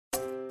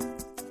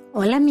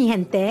Hola, mi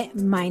gente.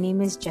 My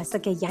name is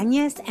Jessica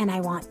Yanez, and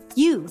I want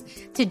you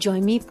to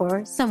join me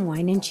for some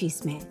Wine and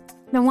Chisme.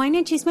 The Wine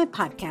and Chisme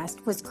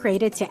podcast was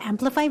created to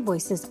amplify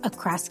voices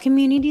across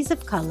communities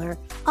of color,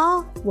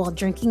 all while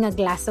drinking a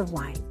glass of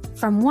wine.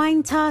 From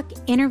wine talk,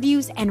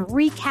 interviews, and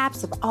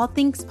recaps of all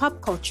things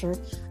pop culture,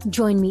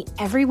 join me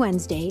every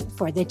Wednesday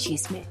for the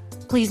Chisme.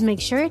 Please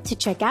make sure to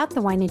check out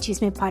the Wine and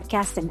Chisme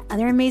podcast and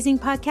other amazing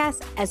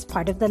podcasts as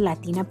part of the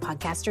Latina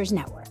Podcasters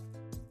Network.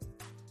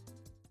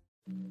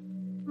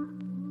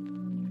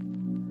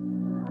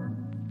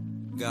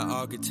 Got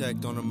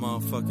Architect on the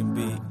motherfucking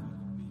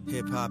beat.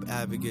 Hip-hop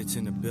advocates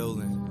in the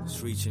building.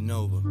 It's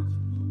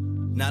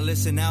ReachingNOVA. Now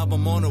listen,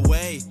 album on the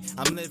way.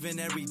 I'm living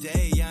every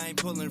day. I ain't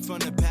pulling from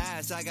the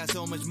past. I got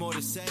so much more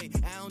to say.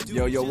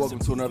 Yo, welcome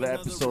to another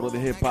episode of the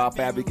Hip-Hop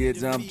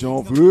Advocates. I'm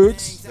John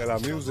Brooks. That our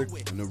music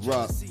And the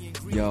rock.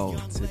 Yo,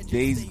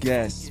 today's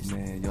guest,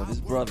 man. Yo, this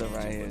brother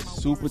right here,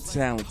 super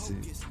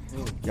talented.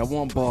 Y'all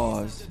want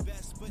bars.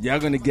 Y'all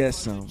gonna get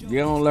some.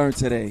 Y'all gonna learn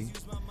today.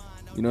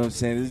 You know what I'm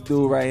saying? This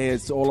dude right here,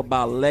 it's all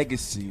about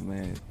legacy,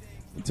 man.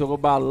 You talk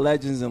about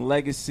legends and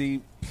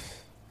legacy,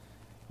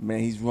 man,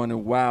 he's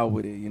running wild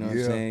with it. You know what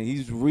I'm saying?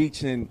 He's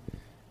reaching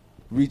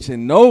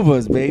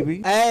Novas,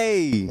 baby.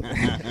 Hey.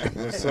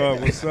 What's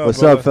up?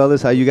 What's up,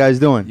 fellas? How you guys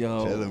doing?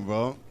 Yo, Chilling,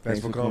 bro. Thanks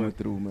for coming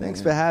through, man.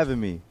 Thanks for having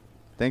me.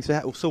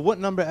 So what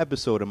number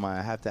episode am I?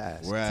 I have to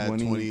ask. We're at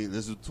 20.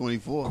 This is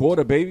 24.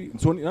 Quarter, baby.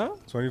 20, huh?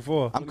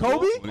 24. I'm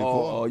Kobe? 24.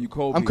 Oh, you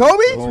Kobe. I'm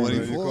Kobe?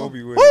 24.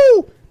 Kobe with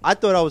Woo! I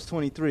thought I was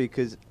 23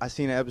 because I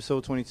seen an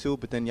episode 22,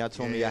 but then y'all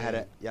told me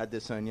y'all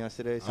did something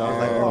yesterday, so I was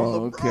like,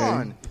 oh,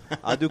 LeBron.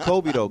 I'll do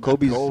Kobe though.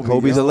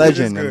 Kobe's a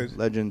legend. Good.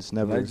 Legends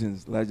never.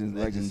 Legends.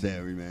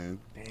 Legendary, man.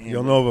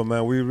 Yo, Nova,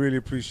 man, we really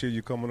appreciate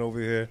you coming over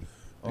here.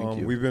 Thank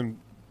you. We've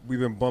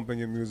been bumping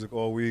your music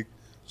all week,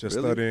 just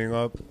Really? studying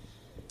up.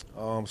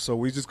 So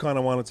we just kind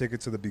of want to take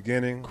it to the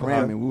beginning.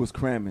 Cramming. We was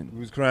cramming. We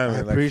was cramming.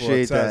 I like,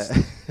 appreciate for a test.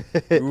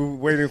 that. We were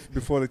waiting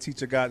before the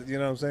teacher got, you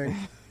know what I'm saying?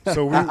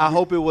 So I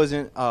hope it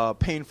wasn't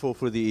painful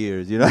for the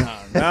ears, you know?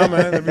 Nah,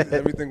 man,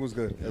 everything was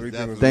good.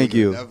 Everything was Thank good.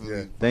 you.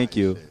 Definitely. Thank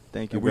you.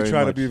 Thank you And we very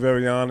try much. to be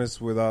very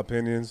honest with our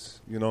opinions,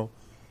 you know.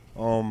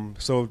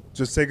 So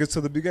just take us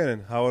to the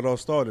beginning, how it all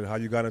started, how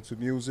you got into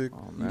music.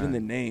 Oh, man. Even the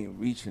name,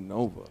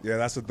 ReachingNOVA. Yeah,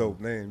 that's a dope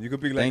name. You could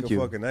be like Thank a you.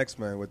 fucking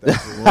X-Man with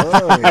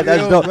that.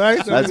 That's dope.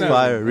 Right? That's Yeah.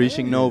 fire.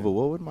 ReachingNOVA.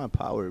 What would my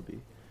power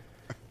be?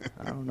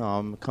 I don't know.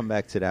 I'm gonna come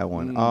back to that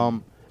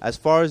one. As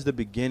far as the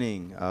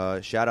beginning,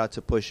 shout out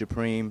to Push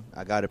Supreme.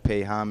 I gotta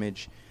pay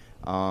homage.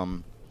 I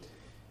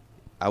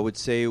would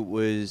say it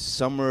was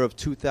summer of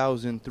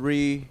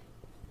 2003.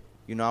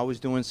 You know, I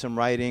was doing some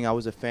writing. I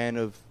was a fan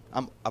of.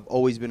 I've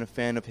always been a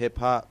fan of hip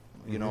hop.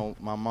 You know,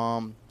 my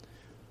mom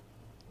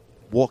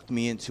walked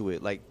me into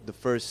it. Like the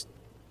first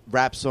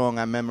rap song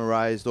I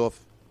memorized off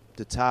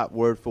the top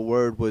word for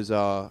word was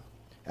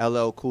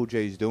LL Cool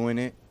J's Doing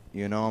It.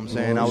 You know what I'm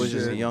saying? I was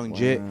just a young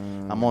jit.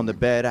 I'm on the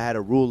bed. I had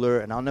a ruler,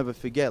 and I'll never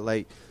forget,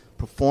 like,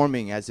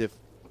 performing as if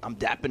I'm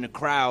dapping the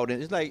crowd.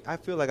 And it's like, I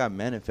feel like I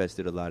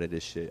manifested a lot of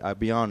this shit. I'll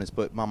be honest.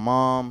 But my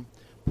mom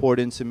poured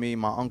into me.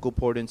 My uncle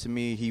poured into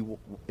me. He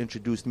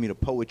introduced me to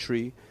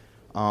poetry.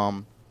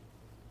 But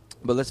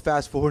let's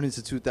fast forward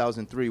into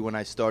 2003 when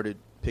I started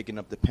picking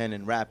up the pen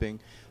and rapping.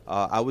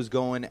 I was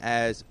going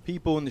as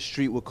people in the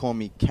street would call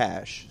me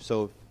Cash.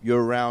 So if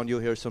you're around, you'll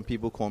hear some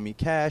people call me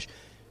Cash.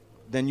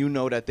 Then you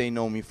know that they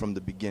know me from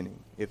the beginning.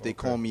 If they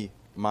call me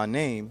my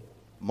name,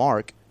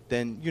 Mark,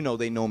 then you know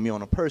they know me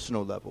on a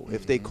personal level.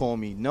 If they call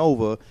me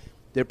Nova,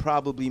 they're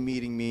probably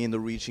meeting me in the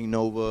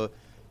ReachingNOVA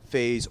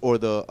phase or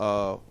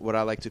the what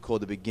I like to call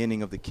the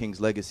beginning of the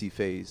King's Legacy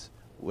phase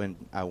when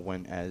I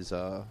went as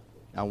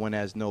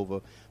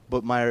Nova.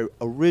 But my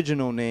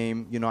original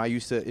name, you know, I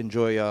used to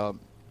enjoy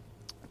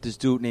this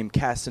dude named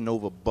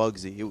Casanova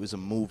Bugsy. It was a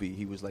movie.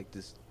 He was like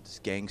this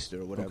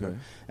gangster or whatever. Okay.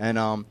 And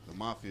The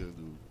mafia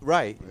dude.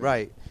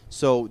 Right.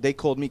 So they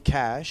called me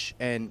Cash,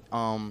 and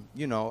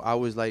you know, I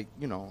was like,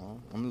 you know,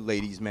 I'm a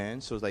ladies'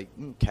 man, so it was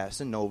like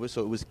Casanova.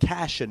 So it was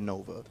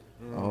Cashanova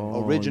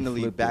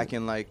originally back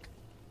in like,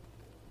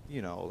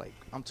 you know, like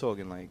I'm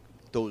talking like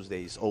those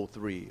days,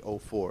 03,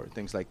 04,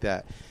 things like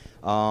that.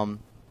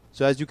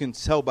 So as you can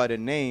tell by the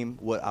name,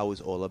 what I was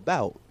all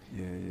about.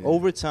 Yeah.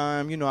 Over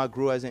time, you know, I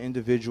grew as an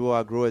individual,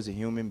 I grew as a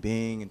human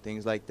being and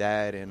things like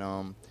that.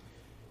 And,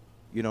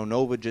 you know,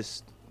 Nova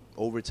just,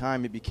 over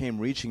time, it became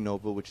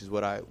ReachingNOVA, which is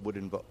what I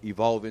would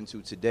evolve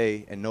into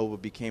today. And Nova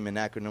became an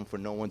acronym for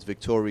No One's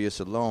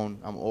Victorious Alone.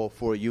 I'm all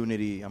for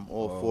unity. I'm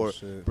all for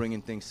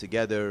bringing things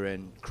together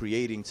and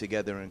creating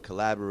together and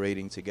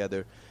collaborating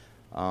together.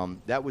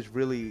 That was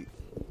really,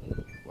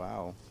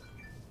 wow.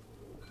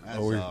 That's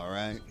all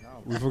right.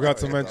 We forgot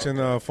to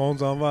mention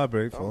phones on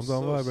vibrate. Phones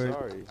on vibrate.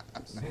 Sorry.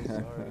 I'm so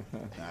sorry.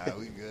 Nah,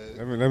 we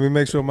good. Let me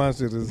make sure my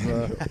shit is.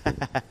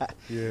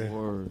 Yeah.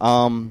 Word.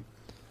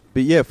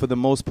 But yeah, for the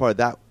most part,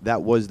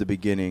 that was the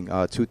beginning.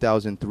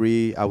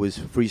 2003, I was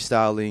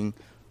freestyling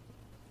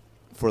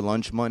for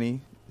lunch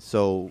money,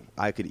 so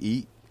I could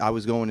eat. I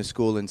was going to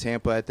school in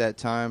Tampa at that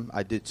time.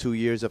 I did 2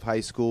 years of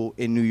high school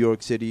in New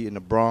York City in the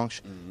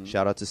Bronx.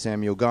 Shout out to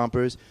Samuel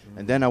Gompers.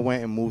 And then I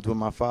went and moved with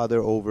my father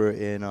over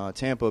in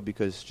Tampa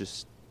because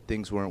just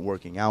things weren't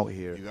working out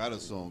here. You got a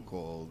song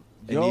called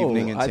An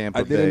Evening in Tampa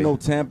I Bay. didn't know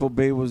Tampa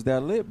Bay was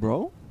that lit,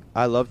 bro.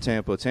 I love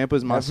Tampa.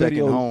 Tampa's my That second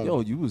video, home.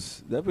 Yo,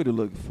 that video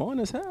looked fun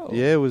as hell.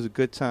 Yeah, it was a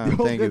good time.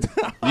 Yo, Thank good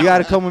you. You got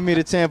to come with me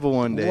to Tampa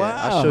one day. Wow.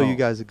 I'll show you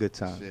guys a good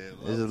time. Shit,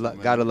 love There's to, man.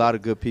 got a lot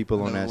of good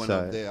people I on never that went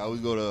up side. there. I always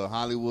go to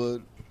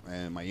Hollywood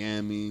and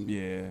Miami.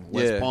 Yeah.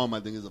 West Yeah. Palm,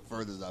 I think, is the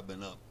furthest I've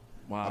been up.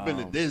 Wow. I've been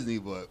to Disney,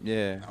 but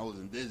Yeah. I was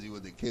in Disney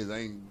with the kids. I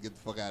ain't get the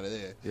fuck out of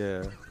there.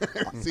 Yeah.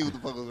 See what the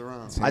fuck was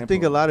around. Tampa. I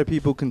think a lot of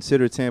people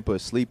consider Tampa a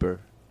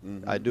sleeper.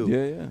 I do.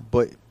 Yeah, yeah.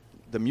 But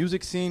the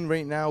music scene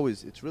right now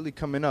it's really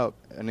coming up.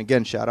 And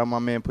again, shout out my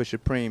man Pusha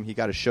Preem. He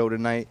got a show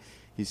tonight.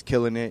 He's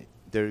killing it.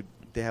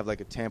 They have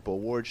like a Tampa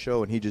award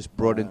show, and he just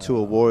brought in 2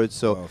 awards.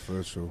 So Oh,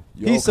 for sure.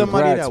 Yo, he's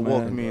somebody congrats, that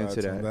walked man. me into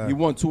Congrats on that. that. He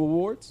won 2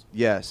 awards?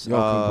 Yes. Yo,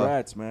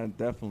 congrats, man.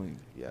 Definitely.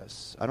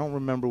 Yes. I don't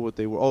remember what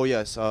they were. Oh,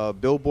 yes.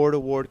 Billboard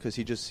award because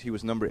he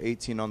was number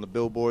 18 on the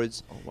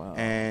billboards. Oh, wow.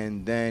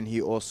 And then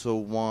he also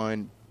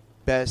won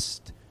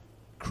Best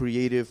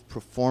Creative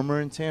Performer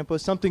in Tampa,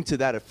 something to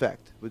that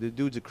effect. But the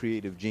dude's a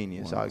creative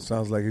genius. Wow.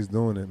 Sounds like he's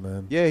doing it,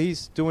 man. Yeah,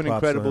 he's doing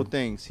Props to incredible him.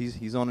 things.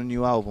 He's on a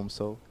new album,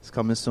 so it's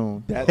coming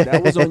soon.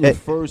 That was on your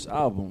first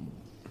album.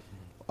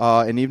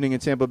 An Evening in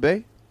Tampa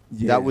Bay.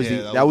 Yeah. That was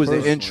Yeah, that was the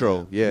the first intro.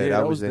 one, Yeah,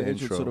 that was the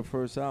intro to intro. the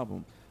first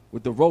album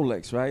with the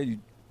Rolex, right? You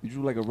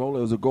drew like a Rolex.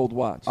 It was a gold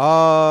watch.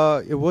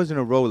 It wasn't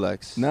a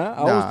Rolex. Nah, I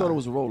always thought it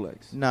was a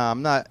Rolex. Nah,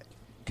 I'm not.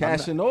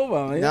 Cashing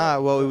over. Yeah. Nah,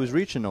 well, it was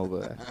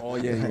ReachingNOVA. Oh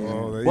yeah, yeah.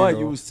 Oh, there you But go.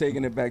 you was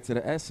taking it back to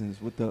the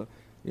essence with the,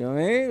 you know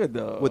what I mean, with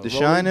the With the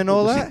shine and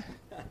all with the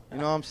that. You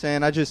know what I'm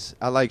saying?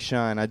 I like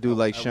shine. I do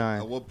like At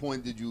shine. what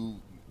point did you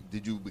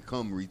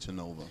become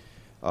ReachingNOVA? Did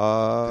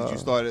Uh, you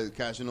start at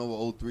Cashing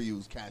Over 03? You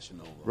was Cashing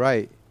Over.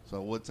 right.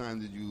 So what time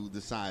did you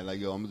decide, like,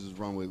 yo, I'm going to just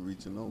run with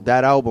ReachingNOVA?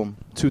 That album,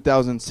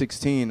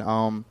 2016.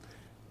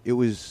 It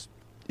was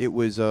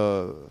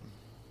a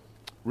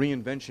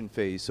reinvention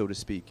phase, so to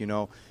speak. You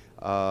know,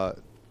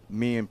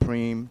 me and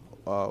Preem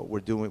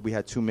we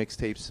had 2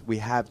 mixtapes. We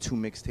have 2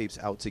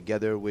 mixtapes out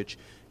together, which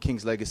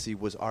King's Legacy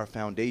was our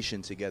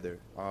foundation together.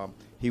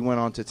 He went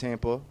on to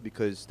Tampa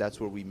because that's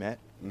where we met,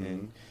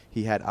 and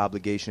he had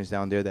obligations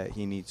down there that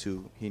he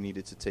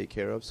needed to take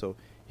care of. So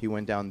he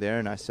went down there,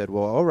 and I said,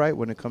 well, all right,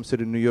 when it comes to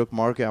the New York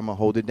market, I'm going to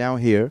hold it down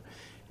here.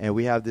 And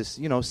we have this,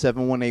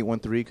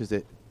 71813 because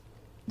the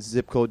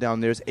zip code down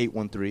there is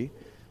 813.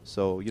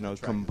 So,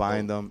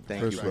 combine them.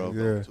 Thank you, bro.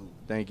 Yeah.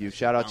 Thank you.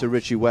 Shout out to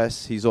Richie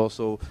West. He's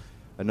also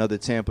another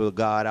Tampa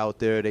god out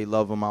there. They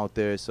love him out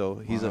there. So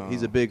he's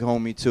a big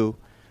homie too.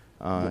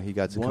 He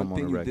got to One come on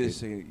thing the you record. did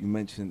say, you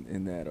mentioned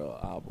in that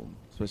album,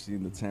 especially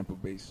in the Tampa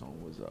Bay song,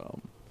 was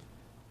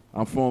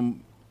I'm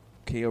from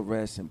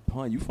KRS and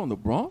Pun. You from the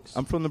Bronx?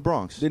 I'm from the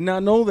Bronx. Did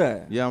not know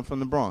that. Yeah, I'm from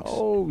the Bronx.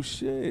 Oh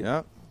shit.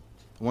 Yeah.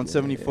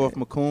 174th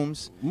Yeah.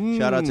 McCombs.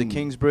 Shout out to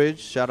Kingsbridge.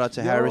 Shout out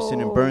to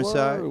Harrison and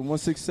Burnside.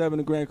 167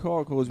 the Grand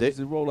Carcos. We used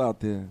to roll out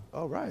there.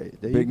 All right.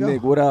 There Big you go.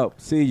 Nick, what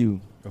up? See you.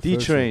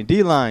 D-Train.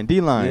 D-Line.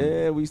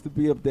 Yeah, we used to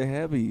be up there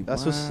heavy.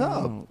 That's what's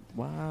up.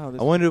 Wow.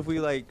 I wonder if we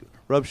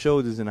rub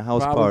shoulders in a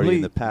house party Probably.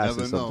 in the past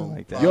or Never something know.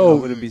 like that. Yo,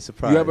 I wouldn't be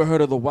surprised. You ever heard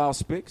of the Wild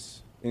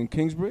Spicks in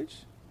Kingsbridge?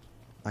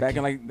 I Back in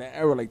can't- like the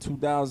era, like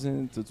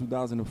 2000 to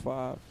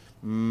 2005.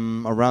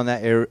 Around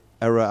that era,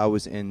 I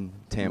was in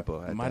Tampa.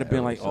 It at might that have been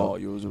era, like, so- oh,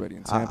 you was already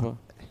in Tampa.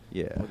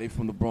 Yeah. But they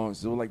from the Bronx.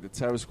 They were like the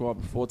Terror Squad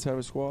before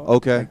Terror Squad.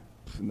 Okay. Like,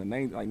 in the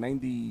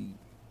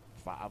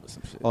 95 or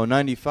some shit. Oh,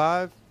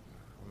 95?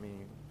 I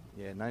mean,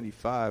 yeah,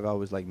 95, I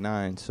was like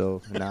 9,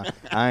 so nah,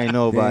 I ain't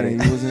know about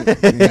Damn, it. you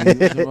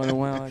wasn't running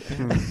around like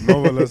that.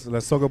 Nova,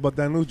 let's talk about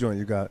that new joint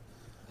you got.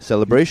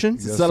 Celebration?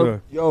 Yes,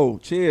 sir. Yo,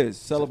 cheers.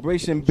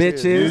 Celebration,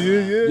 Cheers.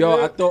 bitches. Yeah.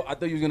 Yo, I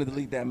thought you was going to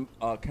delete that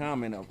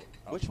comment up.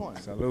 Which one?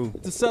 Salud.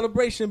 It's a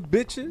celebration,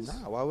 bitches.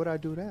 Nah, why would I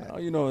do that? Oh,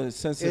 you know, it's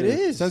sensitive. It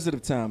is.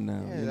 Sensitive time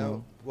now. Yeah, you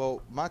know.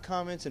 well, my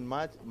comments and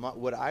my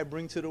what I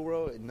bring to the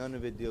world, none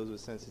of it deals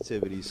with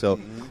sensitivity. So,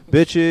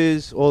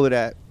 bitches, all of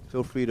that,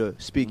 feel free to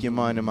speak your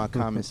mind in my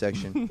comment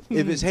section.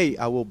 If it's hate,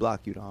 I will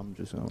block you. Though. I'm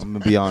gonna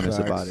be honest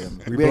about it.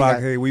 We ain't block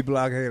got- hate. We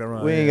block hate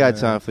around. We ain't here, got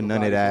man. time for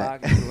none of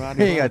that.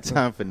 We ain't got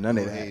time for none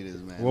of No that. haters,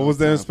 man. What No was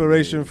the time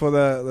inspiration haters. for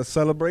the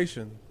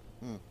celebration?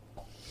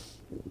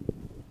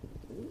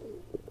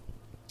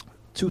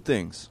 2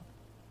 things.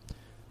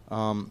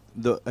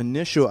 The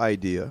initial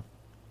idea,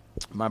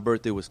 my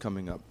birthday was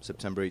coming up,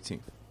 September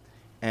 18th.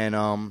 And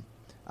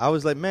I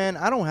was like, man,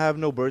 I don't have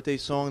no birthday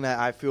song that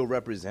I feel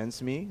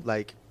represents me.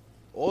 Like,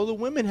 all the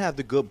women have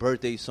the good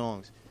birthday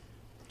songs.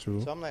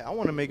 True. So I'm like, I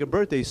want to make a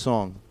birthday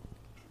song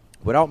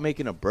without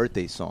making a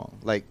birthday song.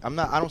 Like, I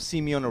don't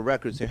see me on the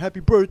record saying, happy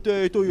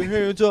birthday, throw your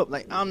hands up.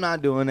 Like, I'm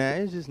not doing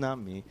that. It's just not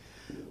me.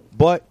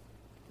 But,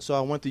 so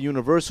I went the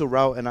universal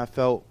route, and I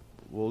felt,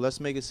 well, let's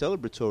make a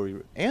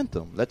celebratory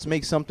anthem. Let's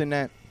make something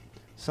that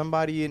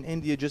somebody in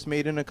India just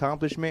made an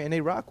accomplishment and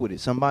they rock with it.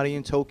 Somebody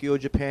in Tokyo,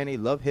 Japan, they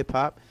love hip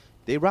hop.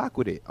 They rock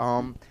with it.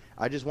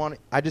 I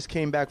just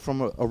came back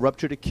from a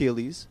ruptured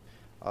Achilles.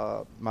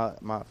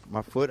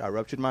 My foot, I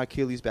ruptured my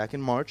Achilles back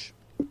in March.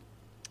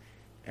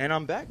 And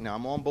I'm back now.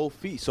 I'm on both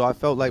feet. So I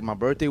felt like my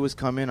birthday was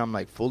coming. I'm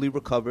like fully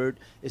recovered.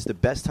 It's the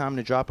best time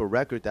to drop a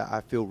record that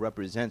I feel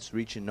represents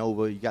Reaching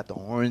Nova. You got the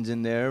horns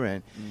in there,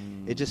 and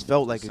it just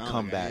felt like a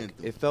comeback.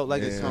 It felt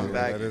like a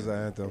comeback. That is an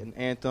anthem. An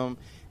anthem.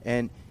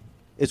 And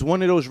it's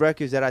one of those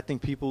records that I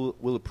think people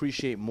will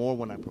appreciate more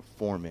when I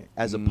perform it,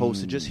 as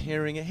opposed to just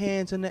hearing it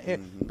hands in the air.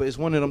 But it's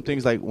one of them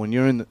things like when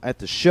you're at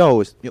the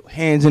show, it's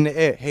hands in the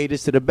air,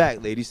 haters to the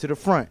back, ladies to the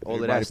front, all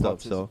Everybody of that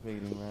stuff. So right?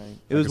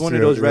 it was can one see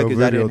of those your records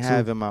I video didn't too.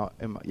 have in my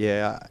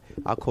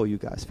I'll call you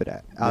guys for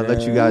that. I'll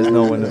let you guys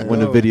know when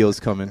the video's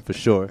coming for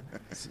sure.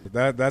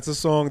 That's a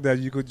song that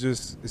you could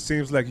just. It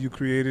seems like you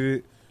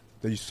created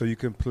it, so you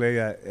can play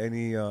at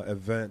any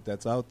event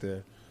that's out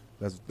there.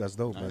 That's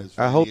dope, man.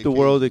 I hope the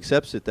world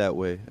accepts it that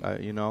way. I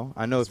know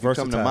It's if you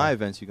come to versatile. my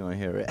events, you're gonna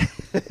hear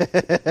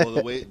it. Well,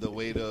 the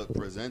way to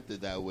present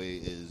it that way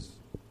is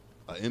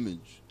an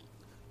image,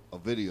 a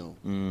video,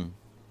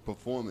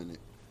 performing it.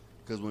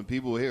 Because when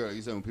people hear it, like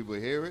you said, when people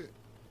hear it,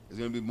 it's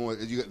gonna be more.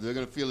 They're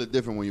gonna feel it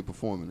different when you're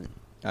performing it.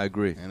 I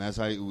agree. And that's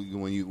how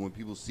when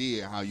people see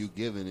it, how you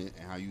giving it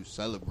and how you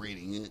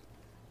celebrating it,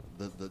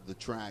 the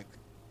track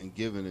and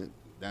giving it,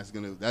 that's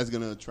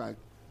gonna attract.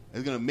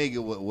 It's gonna make it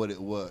what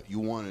you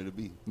want it to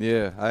be.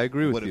 Yeah, I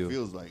agree with what you. What it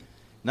feels like.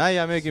 Now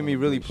y'all making me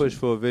really push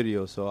for a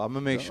video, so I'm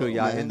gonna make sure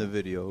y'all in the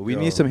video. We Yo.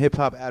 need some hip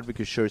hop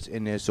advocate shirts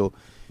in there, so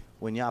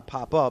when y'all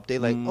pop up, they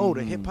like, oh,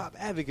 the hip hop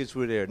advocates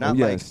were there. Not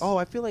like, oh,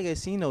 I feel like I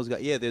seen those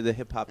guys. Yeah, they're the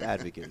hip hop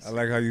advocates. I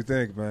like how you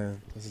think,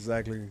 man.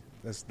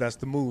 That's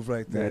the move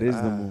right there. That is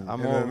the move.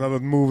 I'm And on. another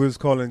move is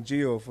calling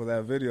Gio for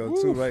that video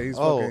too, right? He's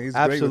great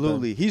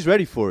absolutely. with He's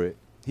ready for it.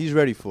 He's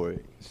ready for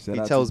it. Shout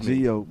He out tells to me.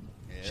 Gio.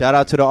 Shout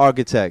out to the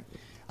architect.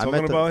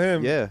 Talking about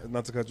him, Yeah.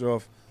 not to cut you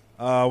off.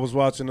 I was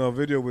watching a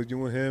video with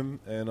you and him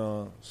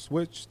and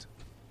switched,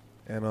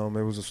 and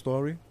it was a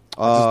story.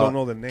 I just don't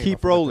know the name. I Keep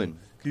forgot rolling.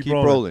 the- Keep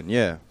rolling.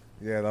 Yeah.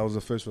 Yeah, that was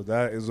official.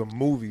 That is a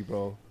movie,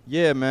 bro.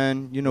 Yeah,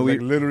 man. You know, It's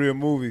like literally a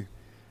movie.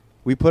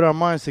 we put our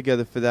minds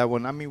together for that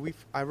one. I mean,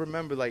 I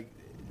remember like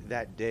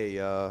that day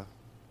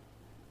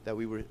that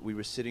we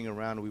were sitting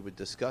around and we were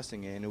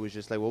discussing it, and it was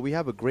just like, well, we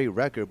have a great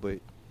record, but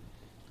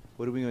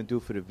what are we gonna do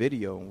for the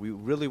video? And we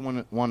really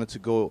wanted to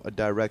go a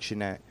direction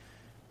that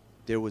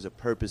there was a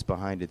purpose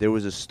behind it. There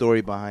was a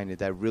story behind it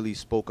that really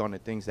spoke on the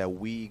things that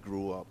we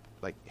grew up,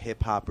 like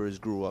hip hoppers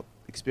grew up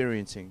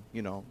experiencing.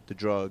 You know, the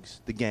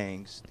drugs, the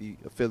gangs, the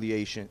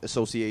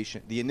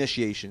association, the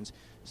initiations,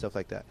 stuff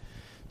like that.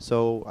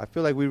 So I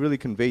feel like we really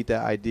conveyed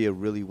that idea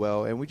really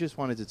well, and we just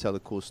wanted to tell a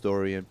cool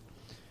story. And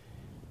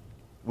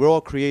we're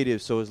all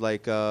creative, so it's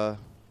like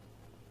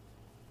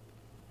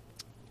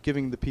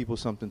giving the people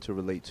something to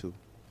relate to.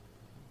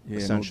 Yeah,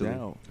 Essentially. no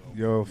doubt.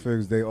 Yo,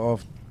 Figs, they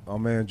off our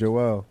man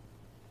Joel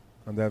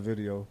on that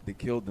video. They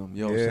killed him.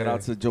 Yo, Yeah. shout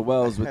out to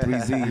Joel's with 3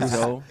 Z's,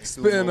 yo.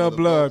 Spitting up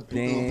blood.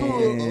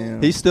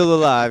 Damn. He's still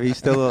alive. He's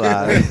still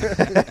alive.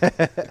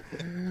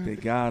 They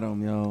got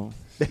him, yo.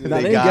 They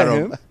No, they got got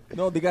him. him.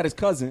 No, they got his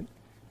cousin.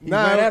 He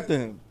Nah, ran after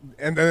him.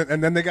 And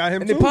then they got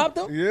him And too. they popped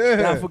him?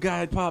 Yeah. I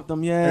forgot they popped him,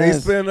 And yes.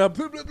 he's spitting up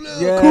blah, blah, blah.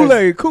 Yes.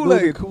 Kool-Aid.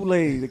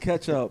 Kool-Aid, the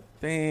ketchup.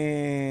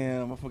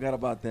 Damn, I forgot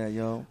about that,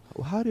 yo.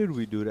 Well, how did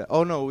we do that?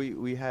 Oh no,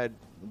 we had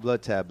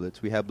blood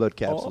tablets. We had blood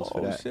capsules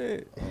for that.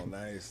 Shit. Oh,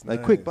 nice. Like,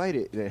 nice. quick, bite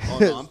it. Oh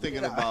no, I'm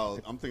thinking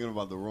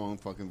about the wrong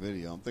fucking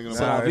video. I'm thinking Nah,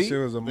 about that shit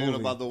was a I'm thinking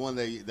movie. about the one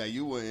that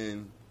you were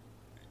in.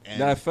 And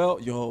That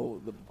felt,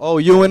 yo. Oh,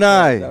 you and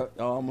I. I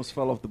almost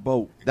fell off the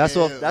boat. That's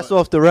Yeah, off. That's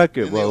off the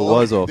record. and Well, they it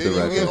was off did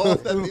the you get record.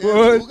 off that? Yeah,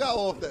 What? who got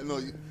off that? No,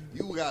 you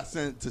got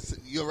sent to.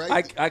 You're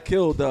right. I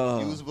killed. he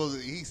was supposed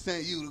to. He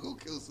sent you to go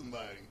kill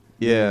somebody.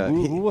 Yeah.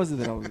 Who was it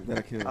that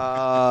I killed?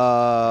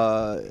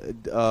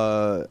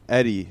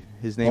 Eddie.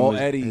 His name Oh, was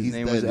Eddie. His He's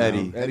name dead was now.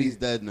 Eddie. Eddie's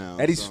dead now.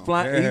 Eddie's so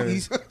flying. Yeah.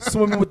 He's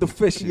swimming with the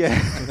fishes. Yeah.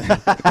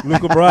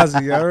 Luca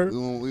Brasi, you heard?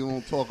 we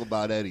won't talk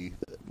about Eddie.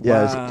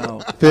 Yes.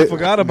 Wow. I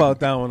forgot about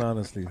that one,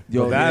 honestly.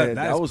 Yo, that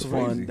that was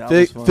crazy. fun. That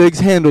was fun. Figs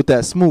handled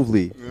that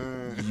smoothly.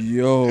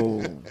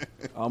 Yo,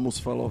 I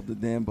almost fell off the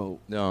damn boat.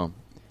 No.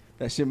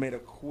 That shit made a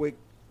quick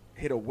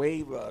hit a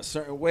wave, a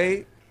certain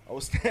way. I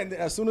was standing.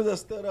 As soon as I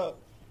stood up,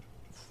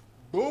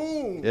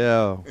 boom.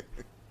 Yeah.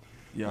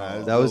 Yo, Nah,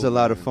 That was a dope,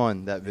 lot of man.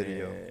 fun. That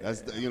video. Yeah.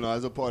 That's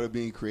as a part of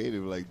being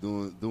creative, like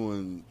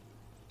doing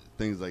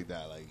things like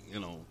that, like that's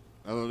what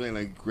I'm saying,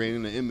 like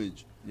creating an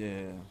image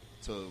Yeah.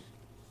 to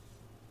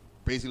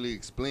basically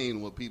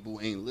explain what people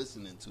ain't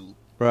listening to,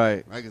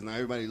 Right. right? Because not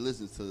everybody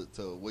listens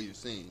to what you're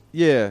saying.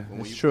 Yeah. But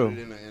when It's you true. put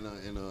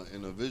it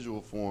in a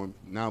visual form,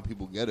 now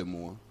people get it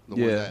more. The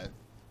Yeah. ones that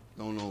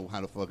don't know how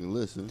to fucking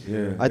listen.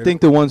 Yeah. I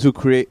think the ones who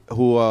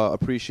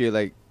appreciate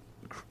like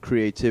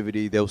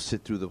creativity, they'll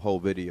sit through the whole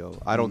video.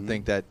 I don't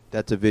think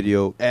that's a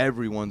video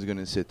everyone's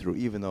gonna sit through,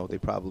 even though they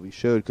probably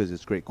should, because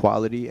it's great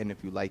quality. And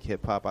if you like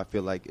hip hop, I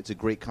feel like it's a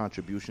great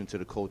contribution to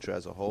the culture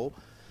as a whole.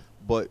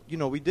 But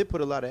we did put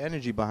a lot of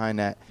energy behind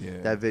that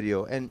Yeah.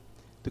 video, and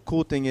the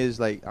cool thing is,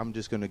 like, I'm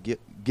just gonna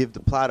give the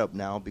plot up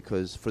now,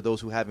 because for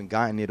those who haven't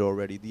gotten it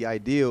already, the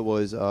idea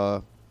was,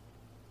 the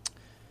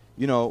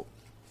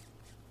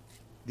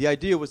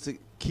idea was to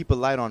keep a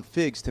light on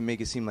Figs to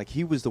make it seem like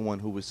he was the one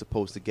who was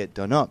supposed to get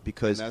done up,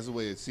 because And that's the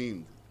way it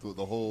seemed through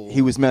the whole.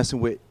 he was messing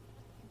with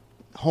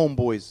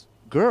homeboy's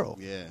girl.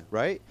 Yeah.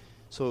 Right?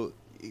 So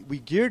we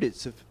geared it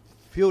to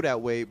feel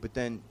that way, but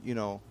then,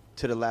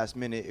 to the last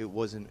minute, it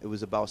wasn't. It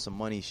was about some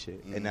money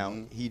shit. And now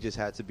he just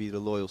had to be the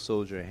loyal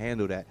soldier and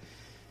handle that.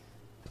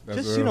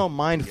 That's Just, real.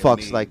 mind Yeah,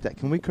 fucks me. like that.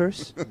 Can we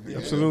curse?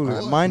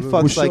 Absolutely. Mind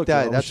Absolutely. fucks like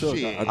that. That's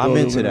Shit. I I'm thought you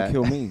into were gonna that.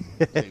 Kill me.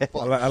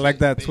 I like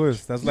that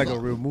twist. That's like a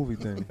real movie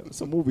thing.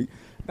 It's a movie.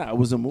 Nah, it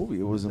was a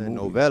movie. It was a A movie.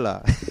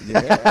 novella.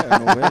 Yeah,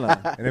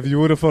 novela. And if you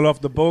would have fell off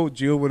the boat,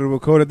 Gio would have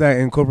recorded that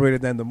and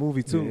incorporated that in the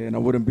movie too. Yeah, and I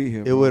wouldn't be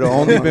here. It would have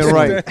only been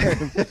right.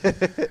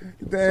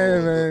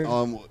 Damn, man.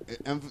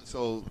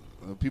 So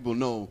people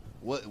know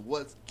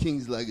what's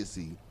King's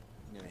legacy.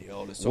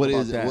 Yo, let's talk What about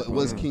is it? that,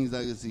 What's bro. King's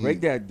legacy?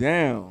 Break that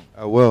down.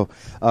 Well,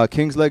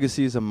 King's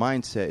legacy is a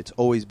mindset. It's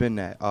always been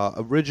that.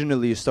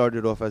 Originally, it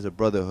started off as a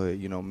brotherhood.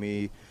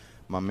 Me,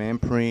 my man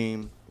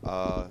Preem,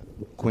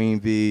 Queen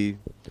V.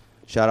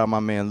 Shout out my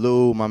man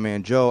Lou, my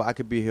man Joe. I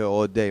could be here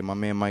all day. My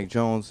man Mike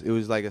Jones. It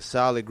was like a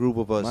solid group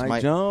of us.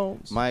 Mike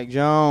Jones. Mike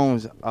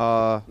Jones.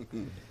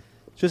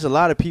 Just a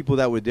lot of people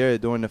that were there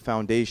during the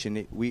foundation.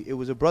 It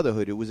was a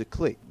brotherhood. It was a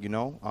clique,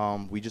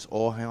 We just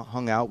all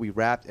hung out. We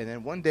rapped. And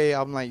then one day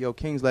I'm like, yo,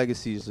 King's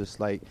Legacy is just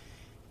like,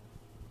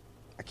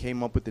 I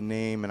came up with the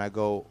name and I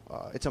go,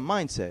 it's a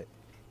mindset.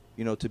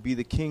 To be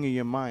the king of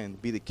your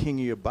mind, be the king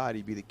of your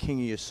body, be the king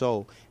of your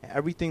soul. And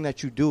everything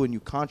that you do and you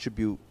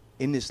contribute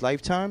in this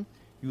lifetime,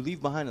 you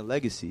leave behind a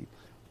legacy.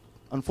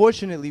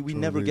 Unfortunately, we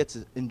never get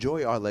to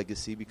enjoy our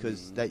legacy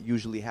because that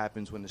usually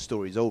happens when the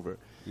story's over.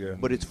 Yeah.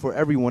 But it's for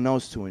everyone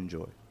else to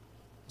enjoy.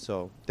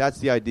 So that's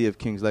the idea of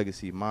King's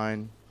Legacy.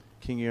 King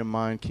of your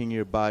mind, king of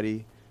your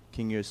body,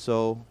 king of your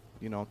soul,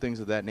 things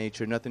of that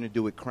nature. Nothing to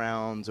do with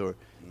crowns or,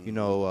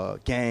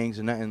 gangs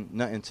or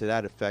nothing to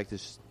that effect.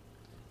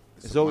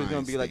 It's always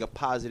going to be like a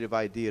positive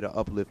idea to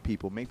uplift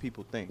people, make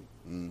people think.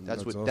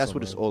 That's what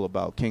awesome, it's man. all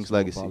about. King's It's all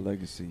Legacy. about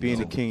legacy. Being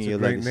the king It's of your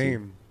a great legacy.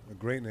 name. A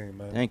great name,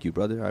 man. Thank you,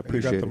 brother. I And you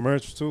appreciate got it. the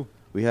merch too.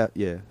 We have,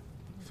 yeah.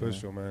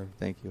 Official, man.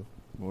 Thank you.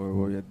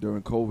 Or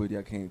during COVID,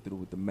 y'all came through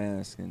with the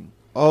mask and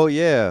Oh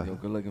yeah. yo,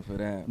 good looking for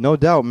that. No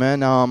doubt, man.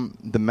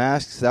 The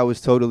masks, that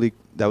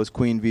was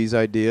Queen V's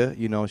idea.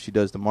 She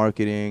does the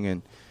marketing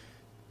and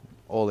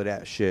all of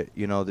that shit.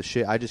 The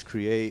shit I just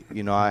create.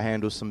 I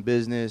handle some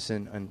business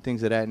and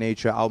things of that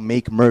nature. I'll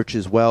make merch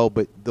as well,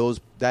 but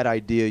that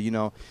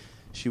idea,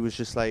 she was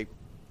just like,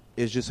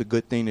 it's just a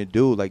good thing to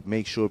do. Like,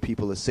 make sure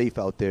people are safe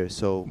out there.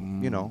 So,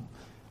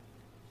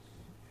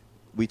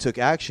 we took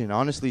action.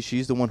 Honestly,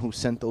 she's the one who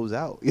sent those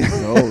out. Yo,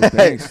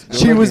 thanks. Good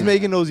She was looking.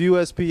 making those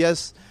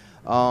USPS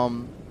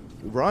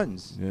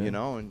runs,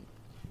 Yeah.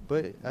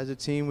 but as a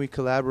team, we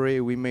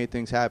collaborated. We made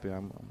things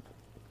happen.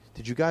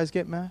 Did you guys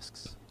get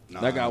masks?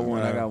 I got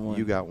one. I got one.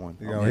 You got one.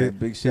 You Yeah, know, he-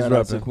 big he's shout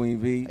out to rapping. Queen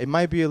V. It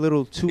might be a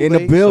little too In the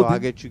late, building. so I'll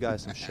get you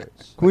guys some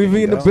shirts. Queen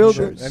V in the Some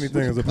building. shirts.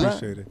 Anything is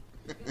appreciated.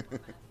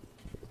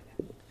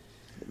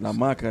 La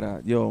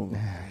Macara. Yo.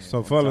 So,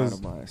 I'm fellas,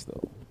 tired of mine,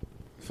 though.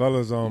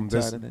 Fellas, I'm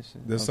there's tired of that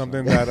shit. there's I'm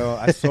something sorry. that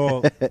I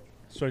saw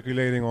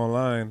circulating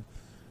online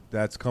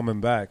that's coming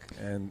back,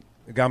 and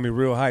it got me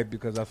real hyped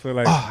because I feel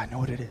like I know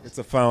what it is. it's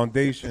a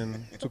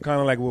foundation to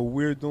kind of like what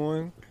we're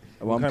doing.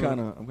 Well, I'm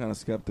kinda- kind of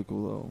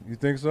skeptical though. You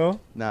think so?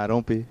 Nah,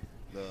 don't be.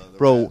 The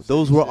Bro, rap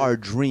those shit. were our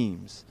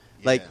dreams.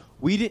 Like, Yeah.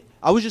 we did.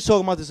 I was just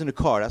talking about this in the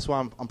car. That's why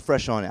I'm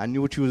fresh on it. I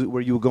knew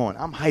where you were going.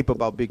 I'm hype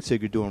about Big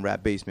Tigger doing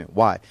Rap Basement.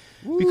 Why?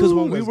 Because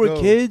when we let's were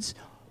go. kids,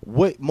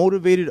 what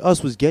motivated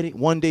us was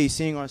one day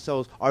seeing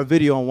our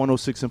video on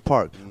 106 and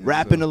Park,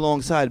 rapping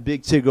alongside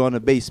Big Tigger on the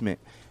Basement.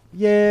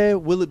 Yeah,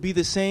 will it be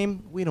the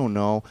same? We don't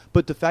know.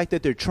 But the fact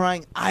that they're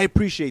trying, I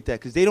appreciate that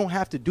because they don't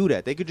have to do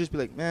that. They could just be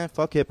like, man,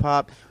 fuck hip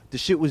hop. The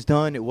shit was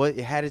done.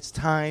 It had its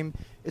time.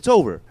 It's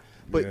over.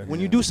 But Yeah.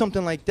 when you do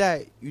something like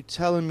that, you're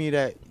telling me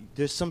that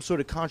there's some sort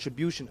of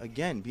contribution,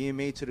 again, being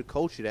made to the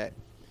culture that,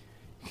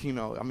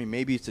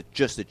 maybe it's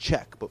just a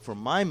check. But from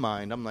my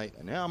mind, I'm like,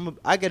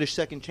 I get a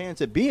second chance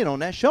at being on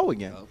that show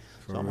again. Yep.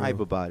 So I'm hype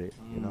about it.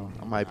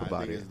 I'm hype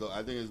about it.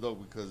 I think it's dope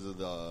because of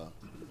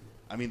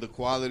the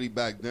quality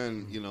back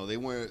then. They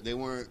weren't. They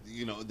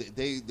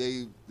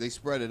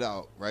spread it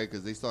out, right?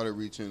 Because they started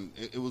reaching.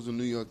 It was a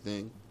New York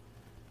thing,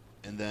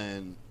 and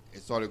then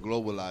it started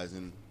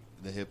globalizing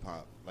the hip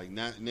hop, like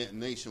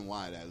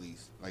nationwide at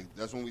least. Like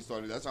that's when we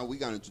started. That's how we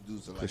got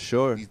introduced to like For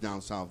sure. these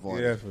down south Yeah,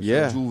 artists. for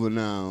Yeah.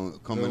 Juvenile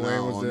coming Lil Wayne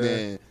out was on there.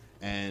 there.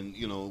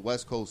 And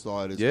West Coast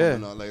artists Yeah.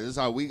 coming out. Like this is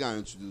how we got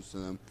introduced to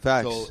them.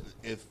 Facts. So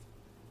if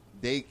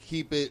they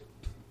keep it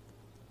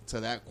to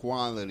that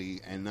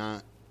quality and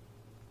not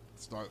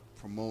start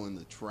promoting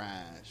the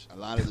trash, a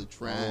lot of the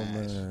trash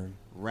man.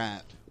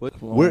 rap.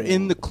 We're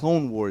in the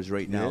Clone Wars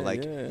right now. Yeah,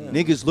 Like, yeah.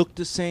 niggas look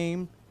the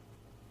same.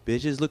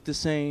 Bitches look the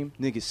same.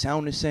 Niggas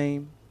sound the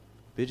same.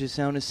 Bitches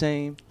sound the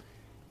same.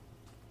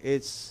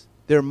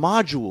 They're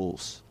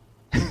modules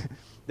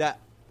that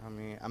I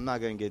mean, I'm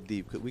not gonna get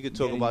deep. We could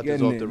talk Yeah, about you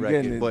this getting off the it, you record,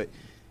 getting it. but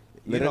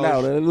Let you it know,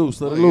 out. Let it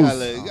loose. Let it You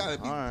loose. gotta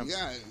be. all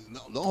right.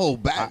 Don't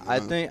hold back. I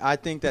man.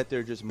 think that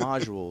they're just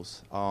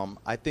modules.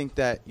 I think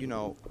that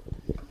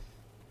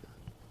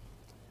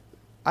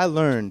I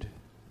learned,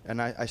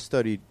 and I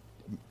studied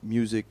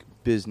music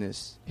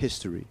business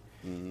history.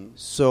 Mhm.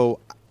 So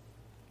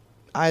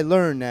I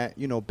learned that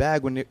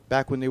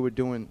back when they were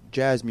doing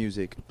jazz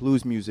music,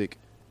 blues music,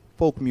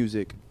 folk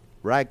music,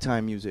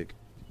 ragtime music,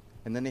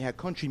 and then they had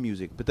country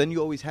music. But then you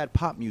always had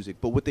pop music.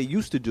 But what they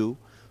used to do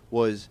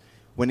was,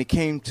 when it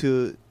came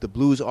to the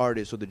blues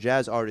artists or the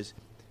jazz artists,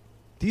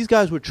 these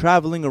guys were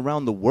traveling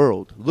around the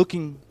world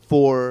looking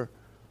for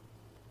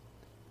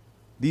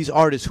these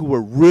artists who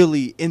were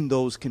really in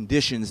those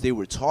conditions they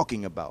were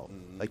talking about.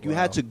 Like, you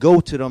had to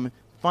go to them,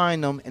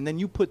 find them, and then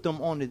you put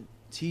them on the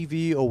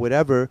TV or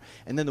whatever,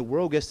 and then the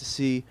world gets to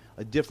see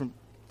a different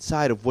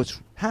side of what's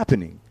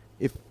happening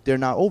if they're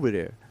not over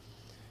there.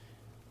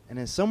 And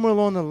then somewhere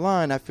along the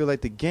line, I feel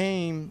like the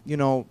game,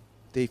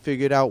 they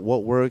figured out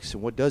what works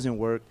and what doesn't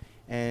work.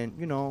 And,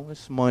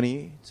 it's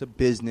money. It's a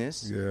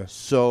business. Yeah.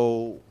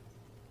 So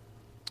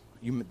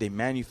they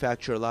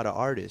manufacture a lot of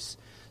artists.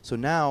 So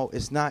now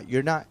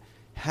you're not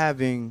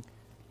having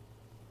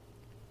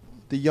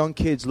the young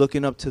kids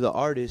looking up to the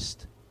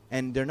artist,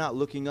 and they're not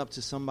looking up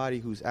to somebody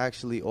who's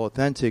actually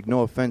authentic.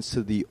 No offense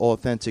to the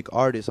authentic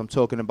artists. I'm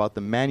talking about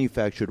the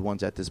manufactured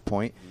ones at this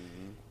point.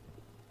 Mm-hmm.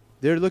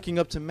 They're looking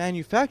up to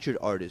manufactured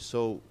artists.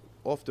 So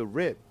off the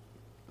rip,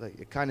 like,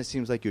 it kind of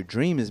seems like your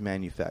dream is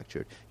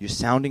manufactured. You're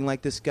sounding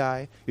like this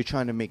guy. You're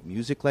trying to make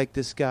music like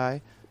this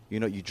guy. You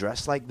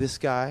dress like this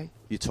guy.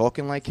 You're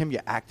talking like him.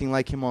 You're acting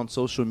like him on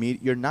social media.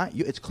 You're not.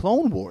 It's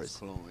Clone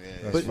Wars.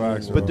 That's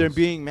facts, but they're bro.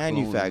 being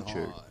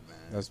manufactured. Hard, man.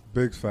 That's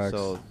big facts.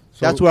 So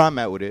that's where I'm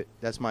at with it.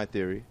 That's my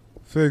theory.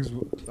 Figs,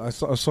 I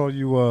saw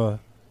you.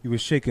 You were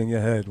shaking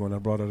your head when I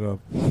brought it up.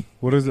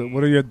 What is it?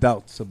 What are your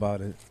doubts about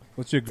it?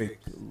 What's your grade?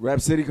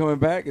 Rap City coming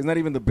back? It's not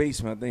even the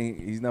basement. I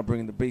think he's not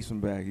bringing the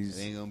basement back. It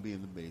ain't gonna be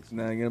in the basement.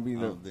 Nah, gonna be in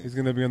the. He's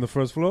gonna be on the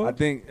first floor. I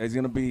think it's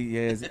gonna be.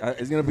 Yeah,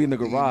 it's gonna be in the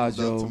garage,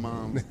 yo.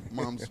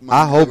 Mom's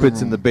I hope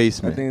it's in the I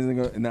basement. think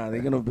it's gonna. Nah,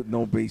 they're gonna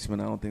no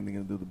basement. I don't think they're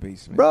gonna do the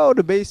basement. Bro,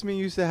 the basement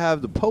used to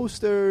have the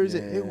posters. Yeah.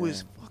 It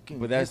was fucking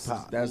But that's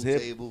Pool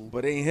hip. table.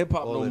 But it ain't hip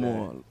hop All no of that.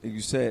 more. Like you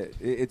said,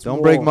 it's Don't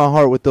more, break my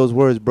heart with those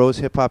words, bro. It's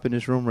hip-hop in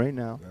this room right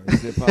now.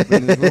 It's hip hop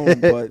in this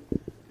room, but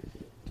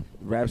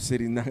Rap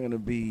City not gonna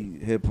be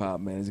hip hop,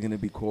 man. It's gonna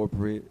be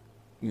corporate.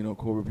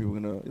 Corporate people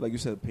gonna, like you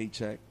said,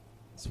 paycheck.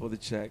 It's for the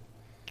check.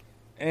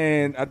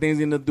 And I think he's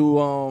gonna do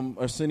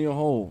Arsenio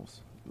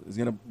Holes.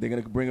 They're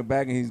gonna bring it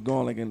back, and he's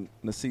gone like in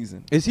the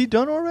season. Is he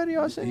done already,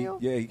 Arsenio?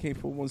 He came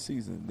for one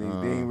season. They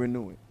ain't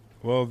renew it.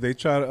 Well, they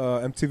tried.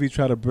 MTV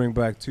tried to bring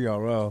back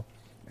TRL,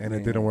 and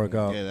it didn't work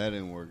out. Yeah, that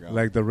didn't work out.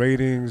 Like the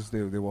ratings,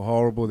 they were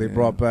horrible. They Yeah.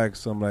 brought back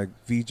some like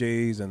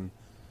VJs and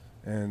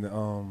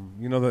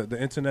the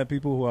internet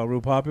people who are real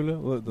popular.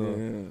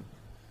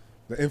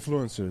 The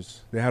influencers.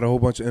 They had a whole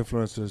bunch of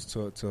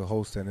influencers to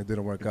host, and it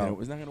didn't work out.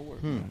 It's not gonna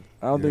work. Man.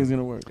 I don't think it's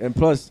gonna work. And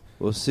plus,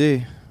 We'll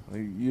see.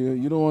 like,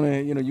 you don't want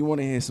to, you want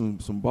to hear some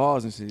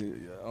bars and shit.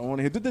 I want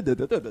to hear.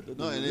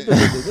 No, and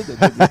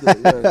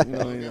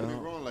Yeah, don't get me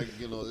wrong. Like,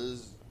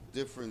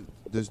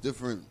 there's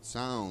different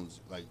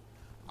sounds. Like,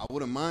 I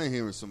wouldn't mind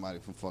hearing somebody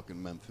from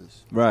fucking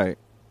Memphis. Right.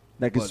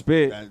 that could But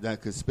spit.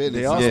 That could spit.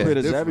 They It are sounds spitters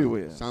different.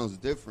 everywhere. Sounds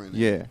different.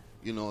 Yeah.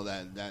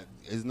 That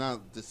is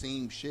not the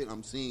same shit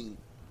I'm seeing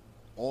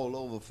all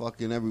over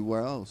fucking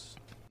everywhere else.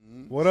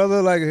 What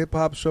other like hip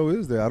hop show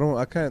is there?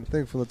 I can't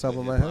think from the top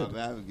of my Hip-Hop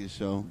head. Advocate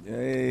show.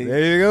 Hey,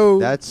 There you go.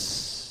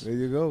 That's there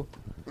you go.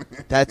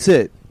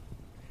 it.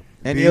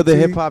 Any BT? other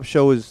hip-hop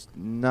show is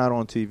not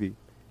on TV.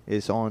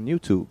 It's on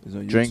YouTube. It's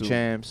on Drink YouTube.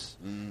 Champs.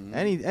 Mhm.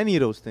 Any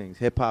of those things.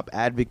 Hip-Hop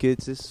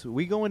Advocates.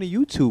 We going to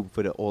YouTube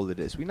for all of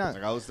this. We not.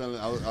 Like I was telling, We're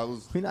not I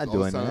was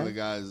doing telling that. the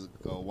guys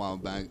a while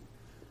back.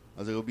 I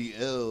was like, it'll be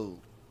ill.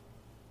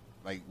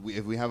 Like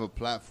if we have a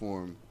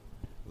platform,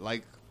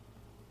 like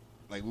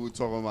we were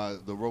talking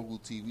about the Roku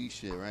TV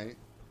shit, right?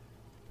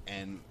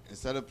 And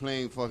instead of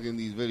playing fucking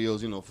these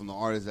videos, from the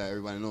artists that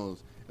everybody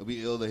knows, it'll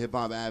be ill. The Hip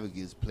Hop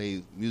Advocates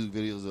play music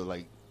videos of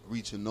like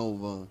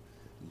ReachingNOVA,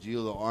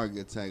 Gio the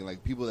Architect,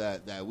 like people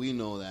that we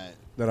know that.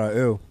 That are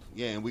ill.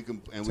 Yeah, and we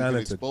can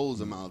Talented. expose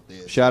them out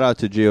there. Shout out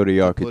to Gio the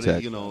Put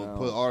Architect. it,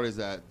 put artists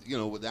that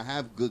that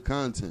have good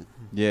content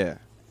Yeah.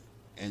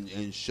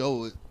 and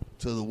show it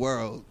to the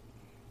world.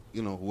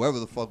 Whoever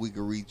the fuck we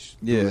could reach.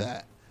 Yeah. Do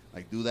that.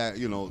 Like do that.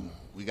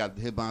 We got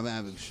the Hip Hop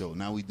Advocate show.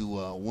 Now we do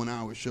a 1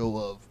 hour show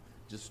of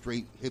just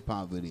straight hip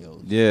hop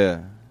videos.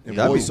 Yeah. And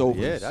That'd be- voiceovers.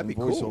 Yeah, that'd be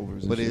And cool. voiceovers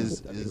and But shit.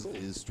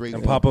 is straight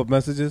And hip- pop up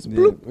messages. Yeah.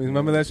 Bloop. You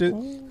remember that shit?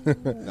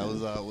 That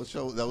was what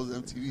show? That was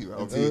MTV, right?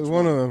 Or It was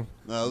one of them.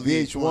 No, it was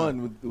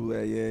VH1 would do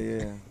that.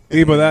 Yeah.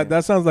 Yeah, but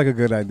that sounds like a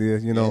good idea,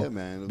 Yeah,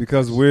 man.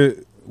 because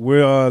we're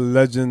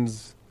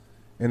legends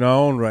in our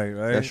own right?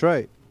 That's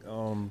right.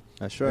 And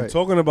That's right.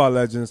 talking about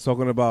legends,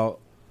 talking about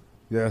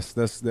Yes,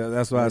 that's why I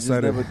Legends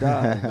said never it.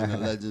 die. Been a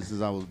legend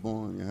since I was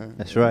born. You heard?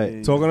 That's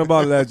right. Talking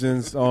about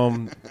legends,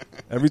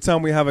 every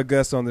time we have a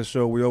guest on the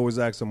show, we always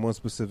ask them one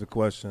specific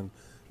question.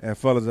 And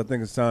fellas, I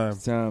think it's time.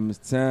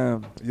 It's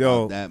time.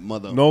 Yo, That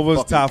mother Nova's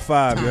fucking top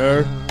 5, you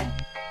heard?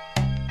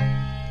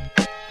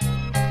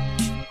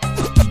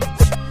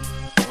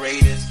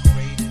 Greatest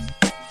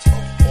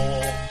of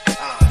all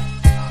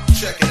time.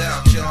 Check it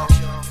out, y'all.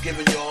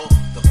 Giving y'all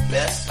the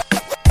best.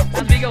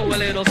 And we go a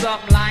little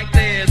something like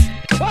this.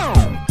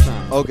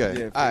 Okay. Yeah,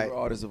 favorite All right.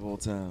 artist of all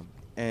time.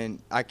 And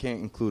I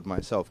can't include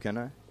myself, can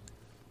I?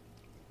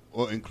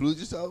 Or include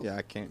yourself? Yeah,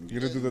 I can't. You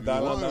gonna do the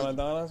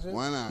Donna shit?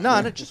 Why not?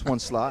 No, not just one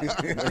slot.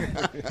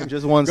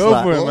 Just one Go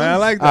slot. for it, man. I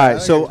like that. All right,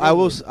 like so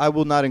it. I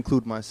will not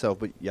include myself,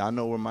 but y'all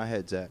know where my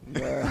head's at.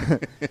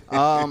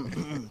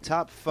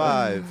 Top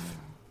 5.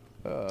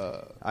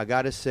 I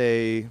gotta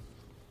say,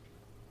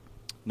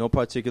 no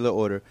particular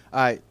order. All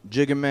right,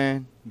 Jigga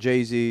Man,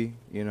 Jay-Z,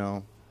 you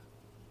know,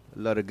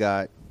 love the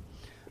God.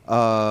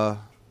 Oh,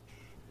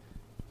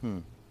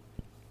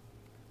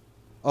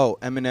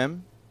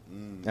 Eminem.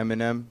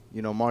 Eminem,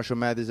 you know, Marshall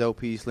Mathers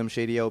LP, Slim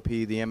Shady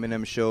LP, The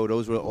Eminem Show.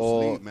 Those were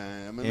all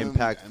man.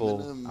 impactful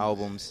Eminem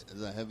albums.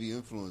 Is a heavy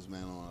influence,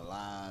 man, on a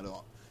lot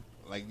of,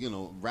 like, you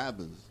know,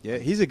 rappers. Yeah,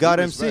 he's a god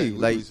We MC. respect- we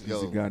Like, respect-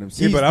 He's a yo, god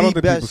See, himself. but I don't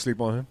the think people best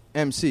sleep on him.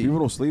 MC. People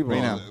don't sleep Right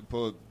on now.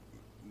 him.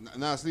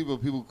 Not sleep,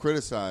 but people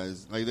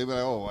criticize. Like, they be like,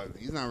 oh,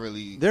 he's not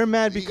really. They're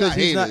mad He because got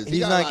he's haters. He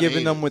not got a lot of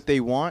giving them haters. what they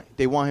want.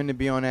 They want him to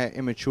be on that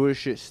immature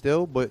shit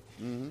still, but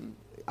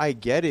I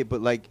get it.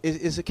 But like,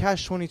 it's a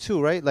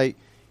catch-22, right? Like,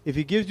 if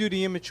he gives you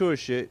the immature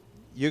shit,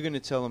 you're gonna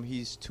tell him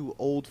he's too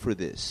old for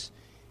this.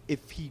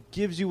 If he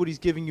gives you what he's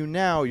giving you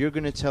now, you're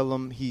gonna tell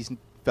him he's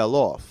fell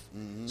off.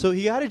 So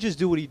he got to just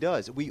do what he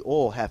does. We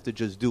all have to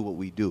just do what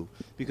we do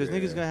because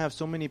niggas gonna have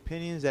so many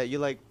opinions that you're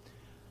like,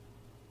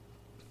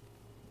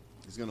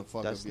 He's gonna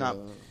fuck that's up not.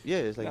 your, Yeah,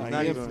 it's like Nah, it's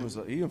not he,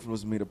 even. he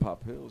influenced me to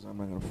pop pills. I'm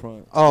not gonna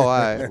front. Oh, all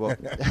right. Well,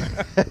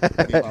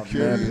 Pop curious,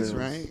 mad pills.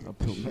 right? I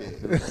put mad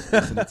pills.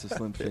 Listening to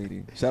Slim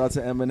Shady. Shout out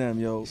to Eminem,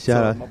 yo.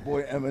 Shout out. my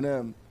boy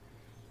Eminem.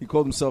 He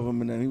called himself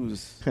Eminem. He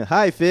was.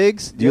 hi,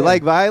 Figs. Do you Yeah.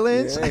 like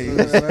violence?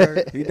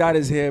 Yeah, he dyed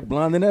his hair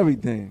blonde and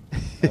everything.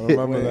 I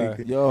remember Like,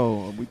 that.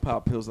 yo, we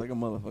pop pills like a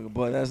motherfucker,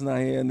 but that's not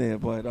here and there.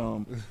 But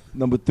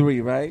number 3,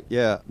 right?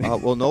 Yeah.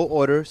 Well, no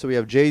order. So we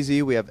have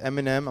Jay-Z. We have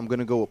Eminem. I'm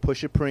gonna go with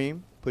Pusha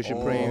Preem. Pusha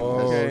Preem.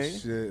 Oh, Okay.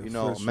 shit. You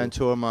know, official.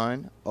 mentor of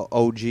mine,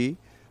 OG.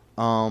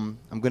 I'm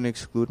gonna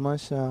exclude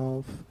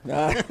myself.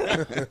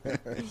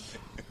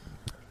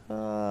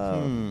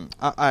 All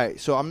right.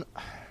 So I'm.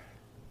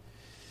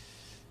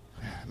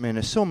 Man,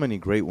 there's so many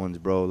great ones,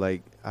 bro.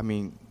 Like, I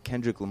mean,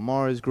 Kendrick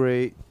Lamar is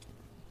great,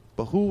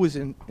 but who was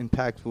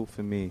impactful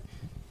for me?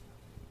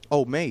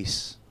 Oh,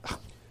 Mace.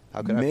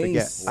 How could I forget?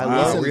 Mace. I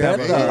Wow, love. we have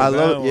a I hands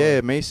love. down Yeah,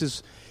 one. Mace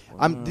is.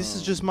 This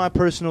is just my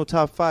personal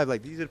top 5.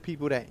 Like, these are the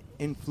people that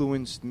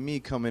influenced me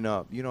coming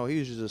up. You know, he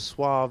was just a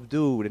suave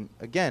dude, and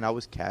again, I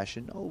was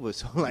cashing over,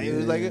 so like it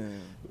was like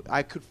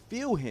I could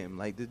feel him,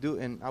 like the dude,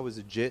 and I was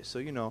a jit, so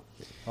you know.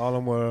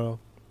 Harlem World.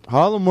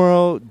 Harlem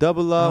World,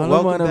 Double Up, Harlem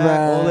Welcome Wanna Back,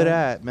 Ride. all of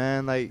that,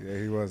 man. Like, Yeah,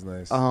 he was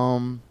nice.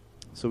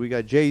 so we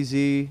got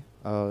Jay-Z,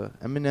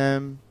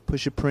 Eminem,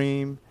 Pusha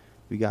Preem,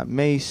 we got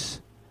Mace,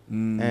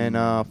 and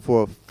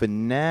for a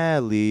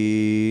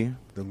finale,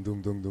 Dum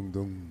dum dum dum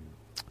dum.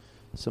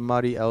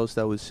 somebody else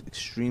that was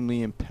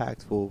extremely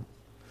impactful.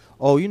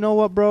 Oh, you know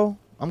what, bro?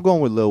 I'm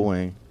going with Lil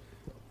Wayne.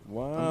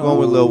 Wow. I'm going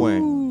with Lil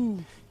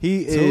Wayne.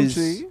 He is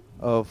Tucci.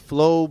 a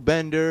flow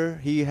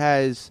bender. He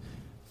has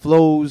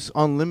flows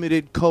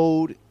unlimited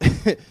code.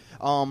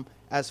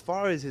 As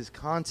far as his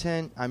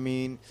content, I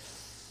mean,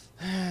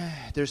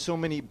 there's so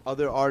many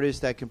other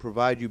artists that can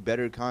provide you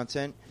better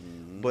content.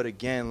 But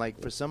again,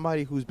 like for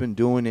somebody who's been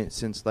doing it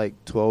since like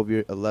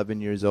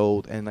 11 years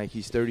old, and like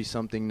he's 30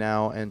 something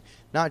now, and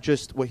not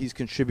just what he's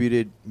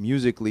contributed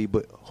musically,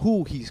 but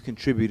who he's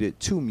contributed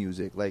to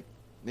music, like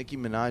Nicki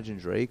Minaj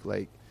and Drake,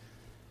 like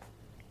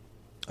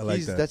I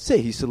like that. that's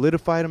it. He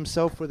solidified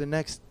himself for the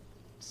next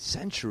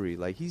century.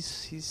 Like he's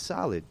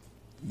solid.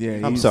 Yeah,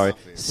 I'm he's- sorry,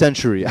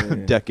 century, Yeah.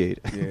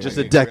 decade, Yeah. just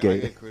I a get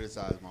decade.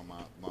 criticized by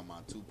my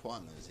two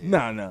partners. Here.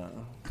 Nah.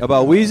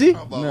 About Weezy?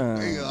 About Nah.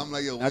 Wayne, I'm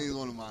like, yo, Wayne's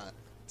one of my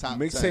top 10.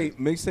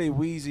 Mixtape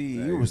Weezy,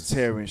 Yeah, he was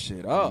tearing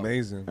shit up.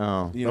 Amazing.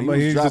 Oh, You know, Remember,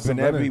 he he was just dropping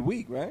every invented-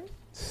 week, right?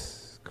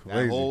 That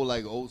Crazy. whole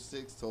like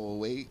 06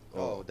 to 08.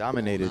 Oh,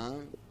 dominated.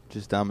 09,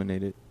 just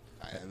dominated.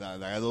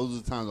 those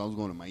are the times I was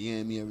going to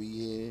Miami every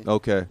year.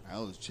 Okay. I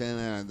was chilling.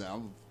 I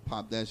would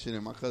pop that shit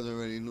in. My cousin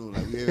already knew.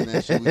 Like, we hearing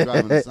that shit. We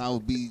driving to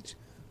South Beach.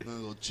 We're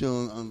gonna go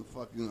chill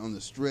on the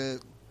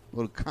strip.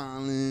 Go to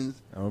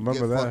Collins. I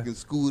remember get that. fucking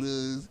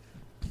scooters.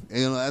 And,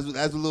 you know,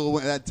 that's a little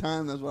that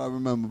time. That's what I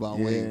remember about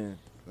Wayne.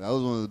 That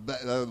was one of the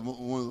best. That was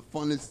one of the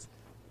funnest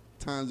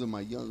times of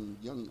my young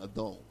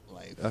adult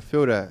life. I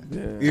feel that.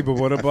 Yeah, but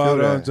what I feel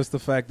about that. just the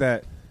fact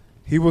that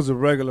he was a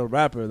regular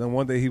rapper, then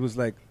one day he was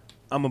like,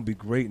 I'm gonna be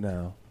great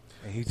now.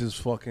 And he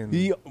just fucking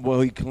He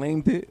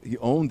claimed it, he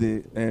owned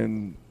it,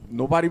 and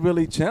nobody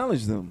really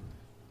challenged him.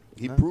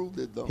 He proved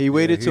it, though. He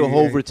waited till he-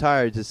 Hov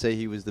retired to say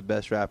he was the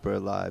best rapper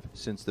alive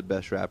since the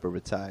best rapper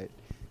retired.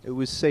 It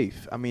was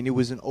safe. I mean, it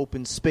was an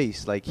open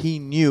space. Like, he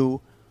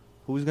knew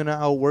who's going to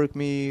outwork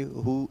me,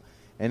 who.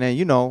 And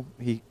then,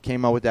 he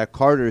came out with that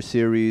Carter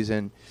series,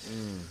 and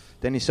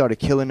then he started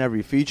killing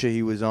every feature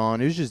he was on.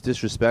 It was just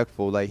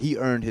disrespectful. Like, he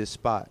earned his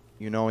spot,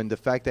 and the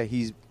fact that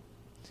he's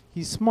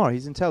smart,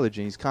 he's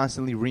intelligent, he's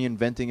constantly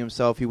reinventing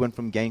himself. He went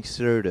from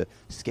gangster to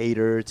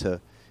skater to,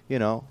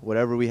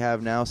 whatever we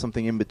have now,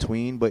 something in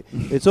between. But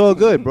it's all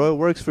good, bro. It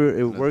works for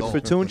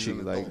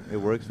Tunchi. Like, it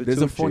works for Tunchi.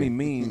 There's a funny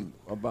meme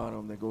about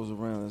him that goes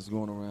around, that's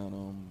going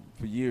around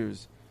for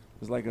years.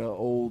 It's like an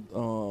old,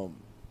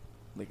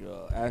 like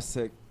a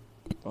Aztec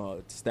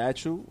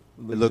statue.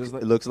 It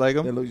looks like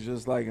him? It looks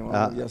just like him. I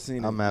don't know if y'all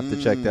seen it. I'm going to have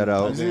to check that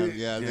out.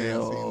 Yeah,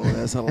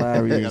 that's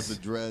hilarious. They got the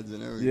dreads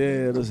and everything.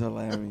 Yeah, that's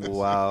hilarious.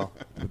 Wow.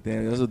 But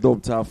damn, that's a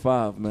dope top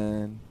 5,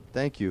 man.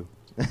 Thank you.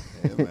 Yeah,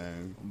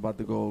 man. I'm about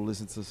to go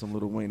listen to some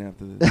Lil Wayne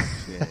after this.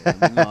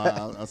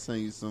 Yeah, I'll send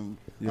you some.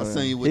 I'll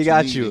send you what he you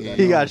got need you. to hear.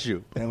 He got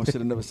you. Damn, I should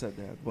have never said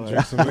that. But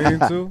Drink some lean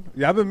too.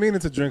 Yeah, I've been meaning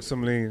to drink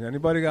some lean.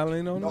 Anybody got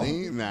lean on?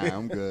 Lean? Nah,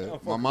 I'm good.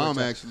 My mom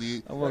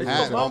actually wanna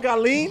had. get Mom got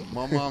lean?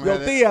 My mom Yo,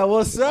 had Tia,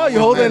 what's my up? You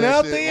mom holding had that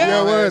out, shit. Tia? My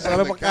mom had words. that on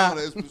the I don't-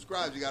 counter. It's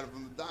prescribed. You got it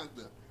from the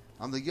doctor.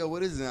 I'm like, yo,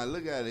 what is it? And I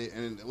look at it,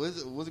 and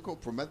what's it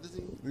called?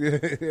 Promethazine?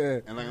 Yeah.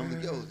 And like, I'm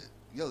like,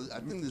 yo, I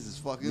think this is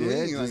fucking Yeah,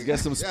 lean. just Like, get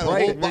some yeah, Sprite, the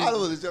whole man.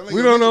 bottle of this. I'm like,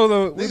 We yo, don't know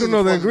niggas- we niggas don't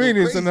know the fucking go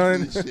ingredients and crazy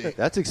nothing. for this shit.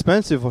 That's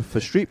expensive for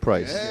street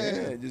price.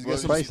 Yeah, just but get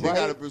some they Sprite.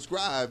 got it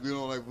prescribed,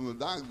 like from the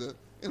doctor.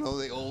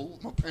 They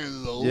old. My parents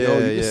is old. Yeah, Yo, you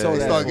can yeah. sell They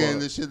that start for- getting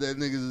this shit that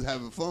niggas is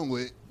having fun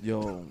with.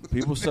 Yo,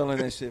 people selling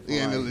that shit for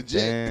Yeah, and they're like,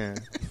 legit.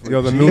 Damn.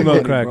 Yo, the cheap new money,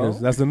 nutcrackers.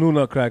 bro. That's the new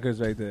nutcrackers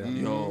right there.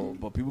 Yo,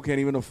 but people can't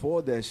even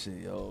afford that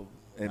shit, yo.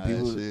 And Nah,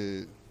 people,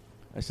 that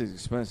that shit's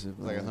expensive.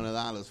 shit's like man.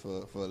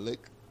 $100 for a lick,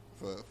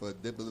 for a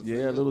dip of the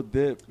Yeah, a little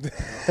dip.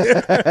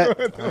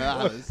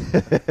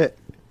 $100.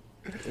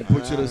 It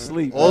puts you to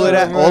sleep. All of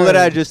man.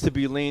 that just to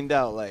be leaned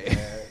out. Like,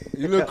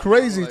 You look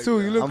crazy like too.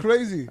 that. You look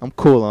crazy. I'm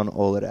cool on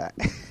all of that.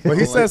 But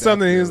he I said like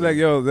something. that He was feeling.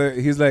 like,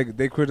 "Yo," he's like,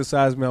 they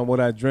criticize me on what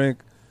I drink,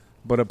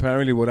 but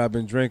apparently what I've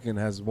been drinking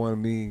has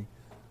won me,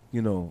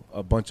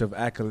 a bunch of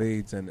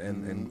accolades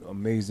and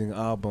amazing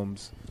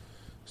albums.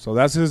 So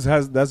that's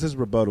his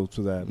rebuttal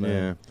to that,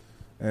 man.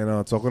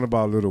 And talking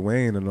about Lil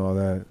Wayne and all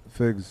that,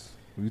 Figs,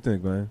 what do you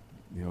think, man?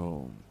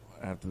 Yo,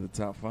 after the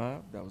top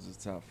 5, that was his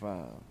top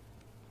 5.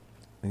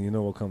 And you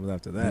know what comes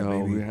after that, Yo,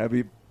 baby? we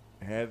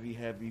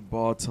heavy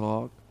ball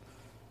talk.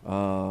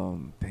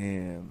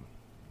 Damn.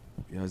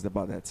 Yo, it's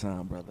about that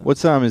time, brother. What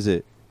time is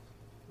it?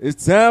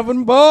 It's time for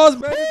the balls,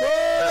 baby.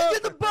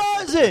 Get the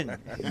buzz in.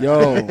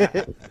 Yo,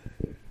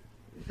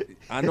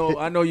 I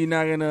know you're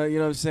not gonna, you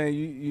know what I'm saying?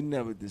 You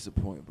never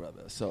disappoint,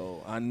 brother.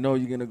 So I know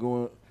you're gonna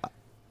go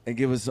and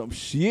give us some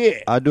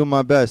shit. I'll do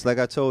my best. Like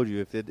I told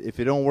you, if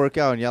it don't work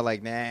out and y'all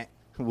like, nah,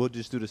 we'll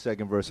just do the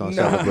second verse on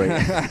Celebrate.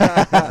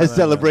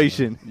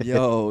 Celebration.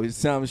 Yo,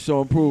 it's time to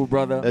show and prove,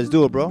 brother. Let's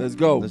do it, bro. Let's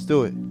go. Let's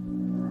do it.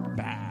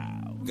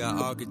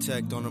 Got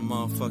architect on the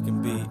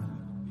motherfucking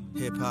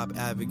beat. Hip hop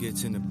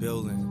advocates in the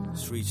building.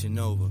 It's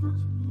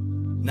ReachingNOVA.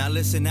 Now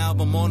listen,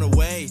 album on the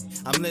way.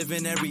 I'm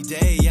living every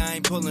day. I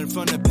ain't pulling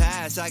from the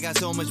past. I got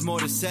so much more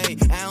to say.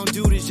 I don't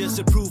do this just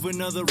to prove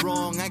another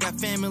wrong. I got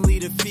family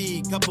to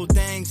feed. Couple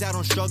things I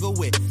don't struggle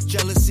with.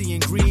 Jealousy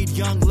and greed.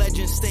 Young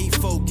legends stay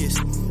focused.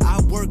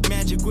 I work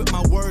magic with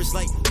my words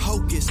like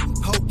hocus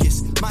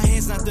pocus. My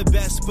hand's not the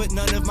best, but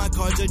none of my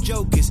cards are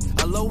jokers.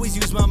 I'll always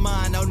use my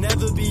mind. I'll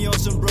never be on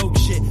some broke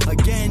shit.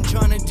 Again,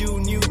 trying to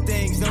do new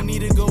things. No need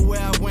to go where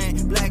I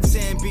went. Black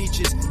sand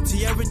beaches.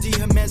 Tierra D.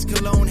 Hermes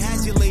Cologne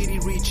has your lady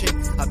reaching.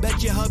 I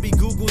bet your hubby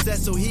Googles that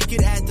so he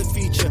could add the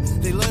feature.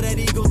 They love that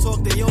ego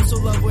talk. They also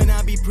love when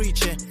I be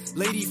preaching.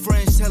 Lady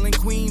friends telling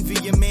Queen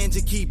V your man's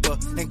a keeper.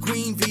 And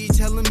Queen V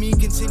telling me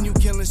continue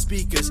killing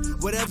speakers.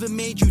 Whatever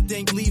made you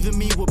think leaving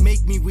me would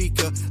make me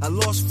weaker. I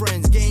lost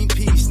friends, gained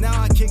peace.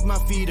 Now I kick my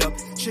feet up.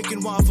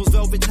 Chicken waffles,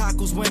 velvet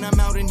tacos when I'm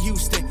out in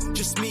Houston.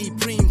 Just me,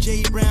 Preem,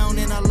 J Brown,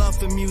 and I love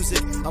the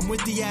music. I'm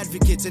with the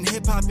advocates and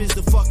hip hop is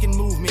the fucking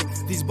movement.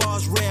 These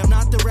bars rare, I'm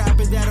not the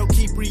rapper that'll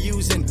keep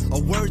reusing. A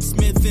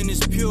wordsmith in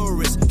his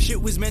purest.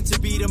 Shit was meant to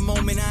be the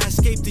moment I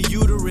escaped the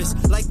uterus.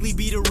 Likely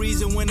be the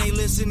reason when they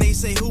listen, they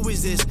say, who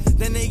is this?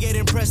 Then they get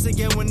impressed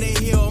again when they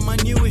hear all my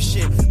newest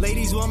shit.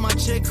 Ladies want my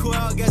chick,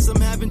 well, guess I'm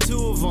having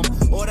 2 of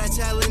them. All that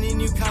talent in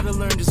you gotta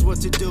learn just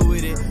what to do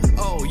with it.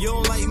 Oh, you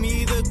don't like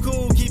me either?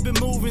 Cool, keep it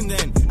moving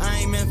then. I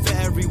ain't meant for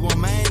everyone,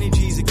 my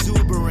energy's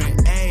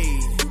exuberant. Ayy.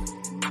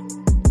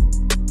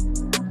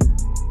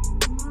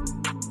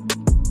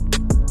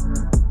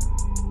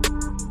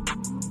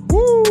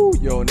 Woo!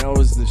 Yo, that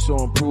was the show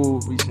and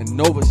prove. Reaching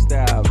Nova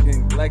style.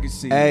 King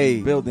Legacy.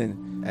 Hey.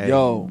 Building. Hey.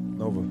 Yo.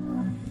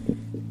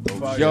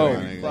 Nova.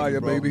 Yo.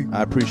 Fire, baby.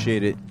 I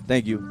appreciate it.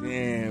 Thank you.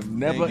 Damn.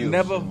 Thank you.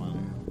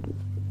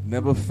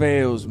 Never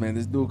fails, man.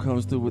 This dude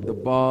comes through with the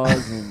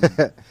bars.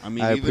 And I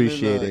mean, I even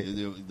appreciate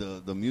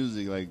in the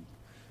music, like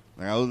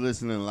I was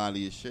listening to a lot of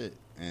your shit,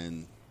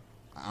 and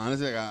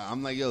honestly,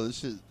 I'm like, yo, this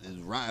shit is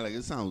right. Like,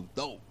 it sounds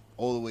dope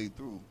all the way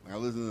through. Like, I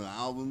listen to the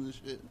albums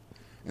and shit,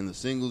 and the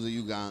singles that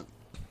you got.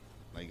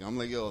 Like I'm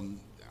like, yo,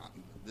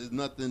 there's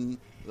nothing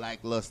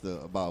lackluster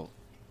about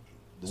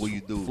the way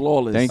you do.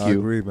 Flawless. Thank I you.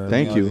 agree, man.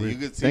 Thank you. You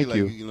could see, Thank like,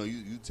 you.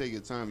 you take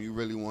your time. You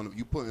really want to.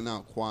 You putting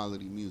out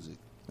quality music.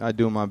 I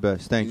do my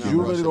best. Thank You you. You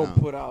rushing really don't out.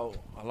 put out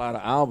a lot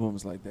of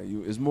albums like that.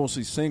 It's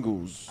mostly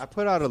singles. I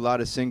put out a lot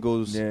of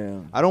singles. Yeah.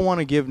 I don't want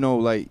to give no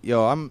like,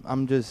 yo, I'm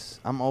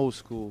old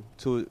school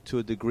to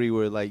a degree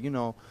where like,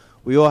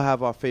 we all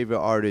have our favorite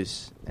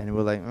artists and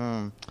we're like,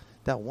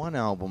 that one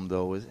album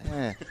though is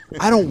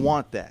I don't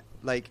want that.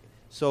 Like,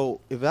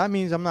 so if that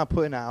means I'm not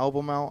putting an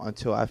album out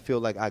until I feel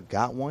like I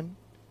got one,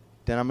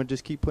 then I'm gonna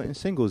just keep putting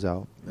singles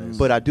out.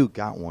 But I do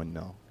got one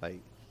though.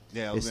 Like,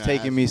 Yeah, I was it's gonna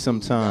taking ask me you, some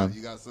time.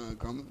 You got something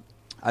coming?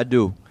 I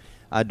do.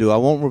 I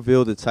won't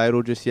reveal the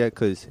title just yet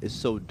because it's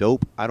so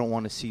dope. I don't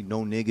want to see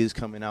no niggas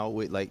coming out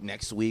with like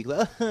next week.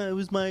 Like, it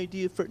was my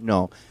idea for.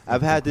 No,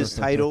 I've had this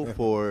title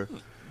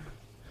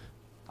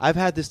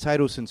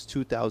since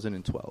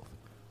 2012.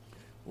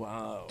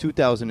 Wow.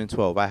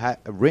 2012. I had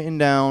written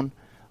down.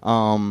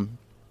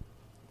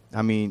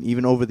 I mean,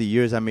 even over the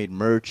years, I made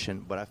merch,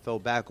 but I fell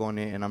back on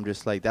it, and I'm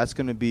just like, that's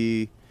gonna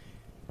be.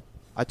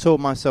 I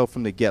told myself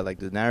from the get, like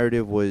the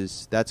narrative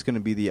was that's gonna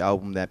be the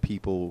album that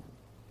people.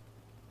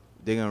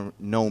 They're gonna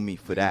know me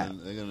for that,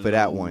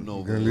 one.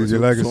 You're Gonna leave your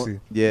legacy.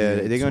 Yeah,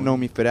 they're gonna know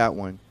me for that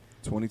one.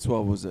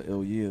 2012 was an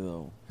ill year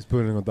though. He's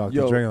putting on Dr.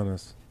 Yo. Dre on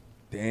us.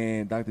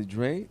 Damn, Dr.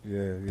 Dre.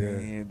 Yeah.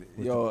 Damn,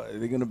 yo,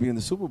 they're gonna be in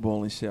the Super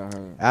Bowl and shit. I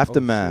heard.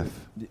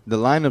 Aftermath. The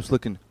lineup's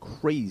looking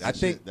crazy. That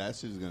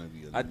shit's gonna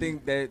be. I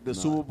think that the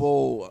Super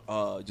Bowl,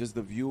 just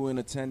the viewing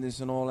attendance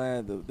and all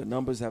that, the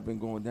numbers have been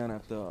going down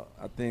after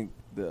I think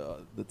the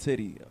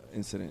titty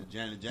incident.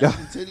 Janet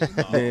Jackson titty.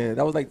 Yeah,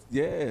 that was like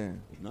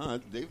No,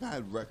 they've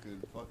had record.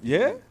 Fucking,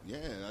 Yeah? Yeah.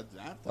 After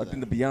I that.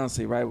 think the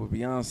Beyonce, right, with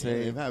Yeah, Beyonce.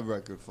 they've had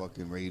record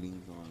fucking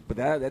ratings on. But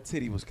that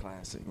titty was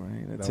classic,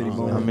 right? That That titty was-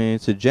 moment. I mean,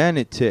 it's a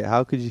Janet tit.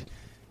 How could you?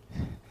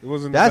 It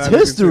wasn't That's bad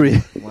looking history.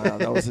 too. Wow,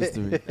 that was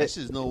history. That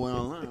shit's nowhere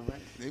online,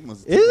 right? They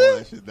must have Is took all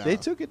that it? shit down. They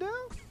took it down.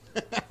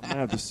 I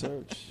have to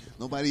search.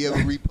 Nobody ever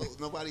repost.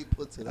 Nobody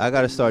puts it. I up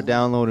gotta start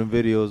anymore. downloading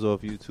videos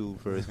off YouTube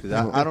first because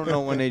I don't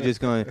know when they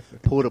just gonna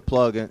pull the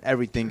plug and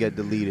everything get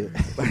deleted.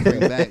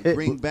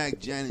 Bring back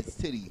Janet's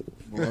titty.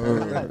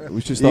 Word.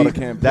 We should start a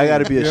campaign. That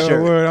gotta be a Yo,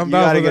 shirt. word, I'm You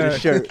down gotta for get a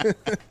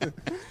that. shirt.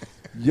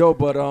 Yo,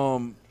 but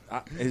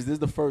is this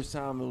the first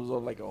time it was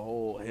like a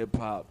whole hip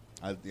hop,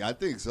 I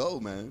think so,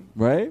 man.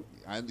 right?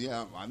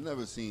 I've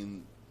never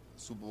seen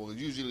Super Bowl.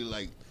 Usually,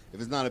 like if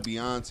it's not a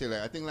Beyonce,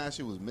 like I think last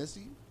year was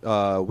Missy.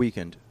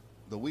 Weekend.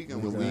 The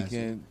Weekend The was last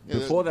year. Weekend. Yeah,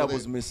 Before that but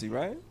was Missy,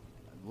 right?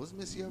 Was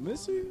Missy ever on?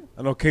 Missy,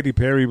 I know Katy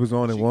Perry was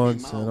on it She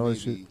once came and out, all that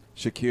shit. maybe.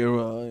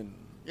 Shakira, and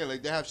Yeah,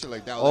 like they have shit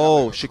like that.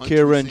 Oh, Like a country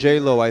Shakira and singer. J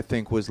Lo, I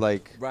think was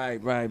like, right.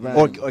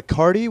 or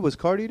Cardi. Was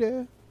Cardi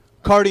there?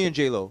 Cardi and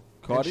J Lo.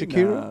 Cardi, and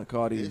Shakira. nah,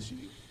 Cardi. Is she?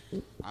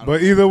 I don't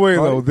But know. either way,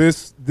 Cardi. though,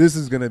 this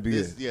is gonna be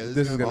This- it. yeah, this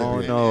this is is gonna gonna Oh be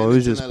be it. no, And it was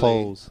it's in just LA.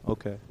 polls.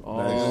 Okay. Like,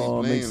 Oh,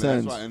 it's makes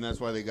playing, sense. And that's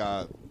why they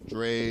got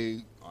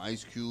Dre,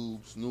 Ice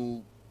Cube,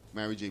 Snoop,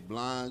 Mary J.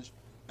 Blige,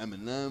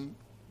 Eminem,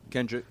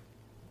 Kendrick.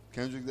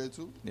 Kendrick there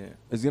too. Yeah.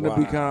 It's gonna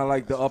be Wow. kind of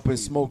like the Up in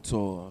Smoke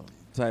tour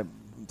type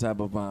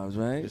of vibes,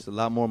 right? Just a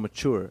lot more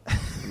mature.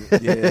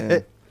 Yeah,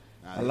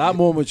 Nah, a lot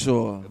more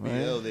mature, it'd be right?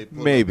 ill. They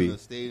pull Maybe. up in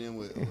the stadium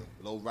with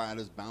low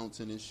riders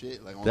bouncing and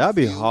shit. Like on That'd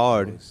the be field.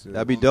 hard. shit.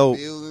 That'd be On the dope.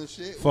 field and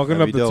shit. fucking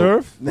That'd up be the dope.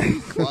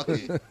 turf. Fuck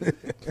it.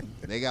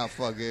 They got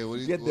fucking. What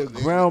do you Get the they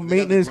got ground the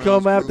maintenance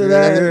ground come after crew.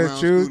 that. They got the Yeah, ground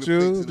true, crew to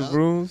true. fix it The up.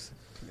 brooms.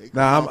 They come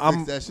Nah, out, I'm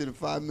fix that shit in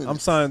 5 minutes. I'm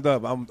signed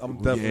up. I'm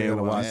definitely Yeah,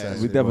 gonna well, watch yeah, that.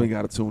 we shit, definitely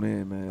bro. got to tune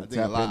in, man. I think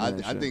Tap a lot. in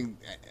that I shit. think.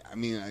 I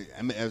mean,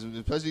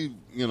 especially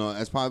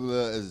as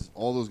popular as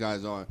all those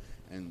guys are,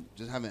 and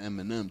just having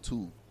Eminem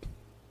too.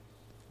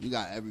 You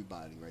got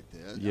everybody right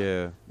there.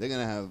 Yeah. They're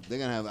gonna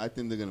have. I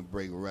think they're gonna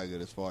break a record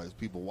as far as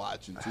people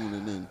watching,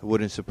 tuning in.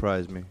 Wouldn't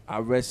surprise me. I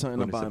read something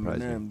Wouldn't about surprise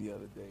Eminem the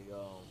other day.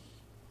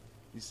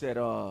 He said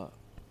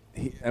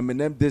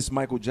Eminem dissed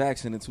Michael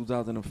Jackson in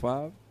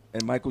 2005,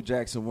 and Michael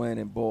Jackson went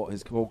and bought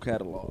his whole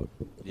catalog.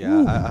 Yeah,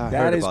 I That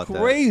heard is about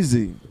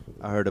crazy.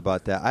 that. I heard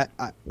about that.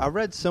 I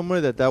read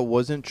somewhere that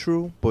wasn't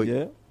true, but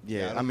Yeah.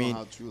 Yeah, I I don't mean, know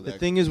how true the that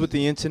thing could is with be.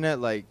 the internet,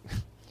 like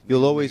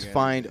you'll always Yeah,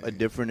 find yeah. a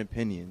different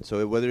opinion.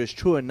 So whether it's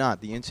true or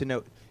not, the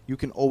internet, you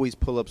can always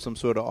pull up some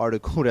sort of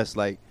article that's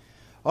like,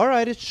 all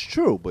right, it's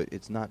true, but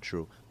it's not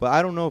true. But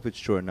I don't know if it's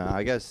true or not.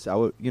 I guess I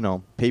would,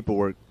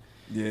 paperwork.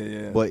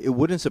 Yeah. But it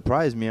wouldn't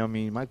surprise me. I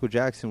mean, Michael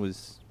Jackson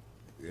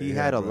he Yeah,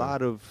 had a bro.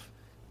 lot of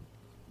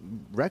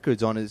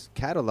records on his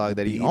catalog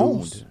that he Beatles.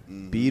 owned.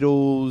 Mhm.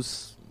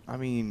 Beatles. I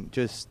mean,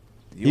 just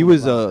he owned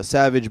was a lot. a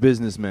savage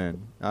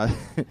businessman.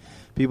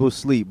 People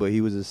sleep, but he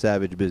was a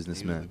savage He was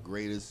businessman. the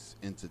greatest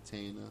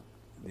entertainer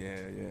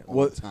Yeah. all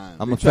What? the time.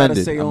 I'm They try to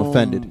offended. say, I'm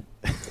offended.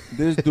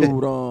 This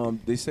dude,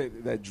 they say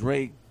that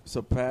Drake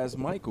surpassed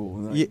Michael.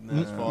 Like, Yeah,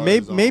 nah. As far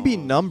maybe, as, maybe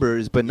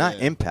numbers, but not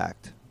yeah.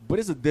 impact. But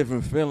it's a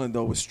different feeling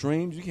though with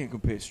streams. You can't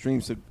compare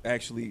streams to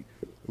actually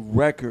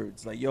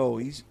records. Like, yo,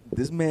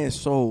 this man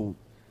sold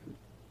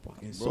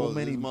Fucking Bro, so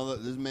many.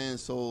 This man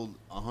sold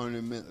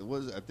 100 million. What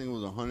is it? I think it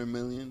was 100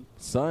 million.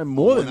 Son,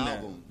 more One than that.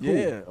 album.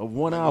 Yeah, of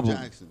one Michael album.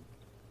 Jackson.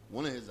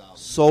 One of his albums.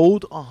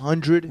 Sold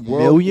 100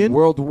 million?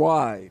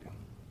 Worldwide.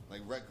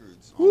 Like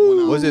records. On one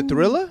album. Was it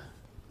Thriller?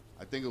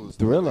 I think it was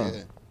Thriller.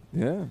 Yeah.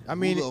 Yeah. I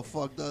mean, who the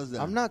fuck does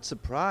that? I'm not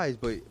surprised,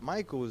 but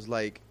Michael was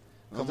like,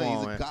 come on,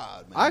 He's a man.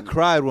 god, man. I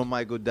cried when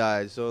Michael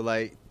died, so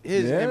like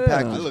his Yeah.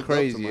 impact I was looked up to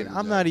crazy. Michael And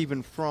I'm not Jackson.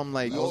 even from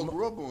like We all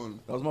grew up on.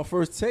 That was my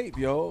first tape,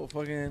 yo.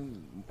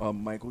 Fucking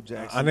Michael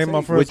Jackson. I named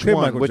my tape. first Which kid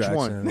one? Michael Which Jackson.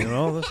 one? You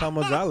know, that's how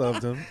much I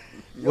loved him.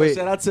 Yo, Wait.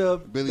 shout out to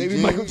Billy baby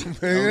Jean. Michael Jackson.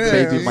 Yeah,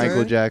 baby man.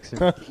 Michael Jackson.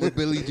 With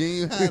Billy Jean,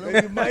 you had him.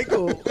 Baby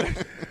Michael.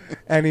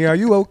 Annie, are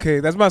you okay?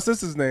 That's my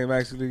sister's name,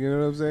 actually. You know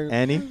what I'm saying?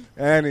 Annie?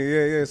 Annie,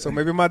 yeah. So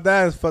maybe my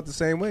dad felt the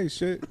same way.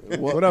 Shit.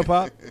 What up,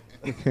 Pop?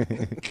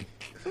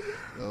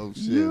 Oh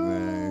shit,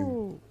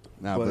 man.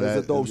 Nah, But but it's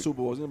a that- dope Super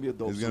Bowl. It's gonna be a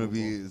dope It's Super gonna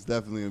be. Bowl. It's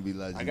definitely gonna be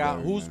legendary. I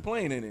got who's man.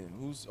 playing in it?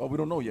 We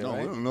don't know yet, No,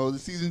 right? we don't know. The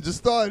season just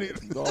started.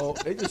 So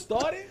they just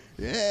started.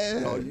 Yeah.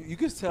 Yo, you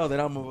can tell that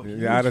I'm a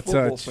huge out of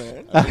football touch.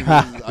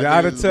 fan. You're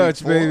out of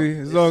touch, baby.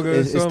 It's all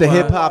good. It's the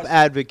hip hop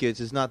advocates.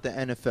 It's not the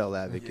NFL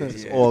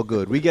advocates. Yeah. It's all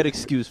good. We get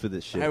excuse for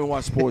this I shit. haven't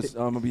watched sports.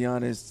 I'm gonna be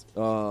honest.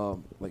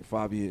 Like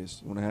 5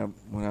 years when I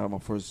had my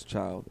first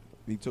child,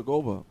 he took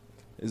over.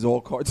 It's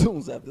all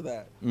cartoons after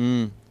that.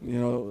 Mm. You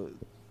know.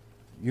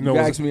 You know You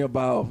what's, asked me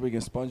about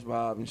freaking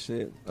SpongeBob and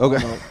shit.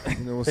 Okay.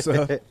 you know what's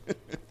up?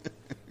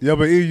 Yeah,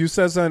 but E, you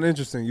said something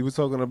interesting. You were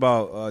talking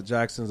about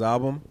Jackson's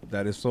album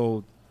that is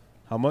sold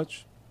how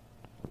much?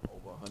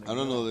 I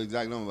don't know the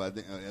exact number, but I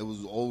think it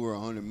was over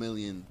 100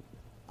 million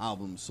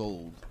albums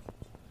sold,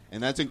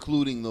 and that's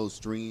including those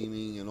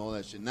streaming and all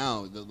that shit.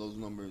 Now those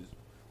numbers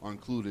are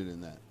included in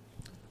that.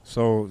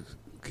 So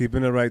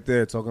keeping it right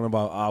there, talking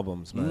about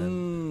albums,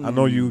 man. I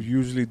know you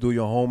usually do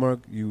your homework.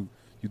 You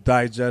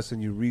digest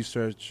and you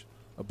research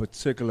a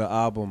particular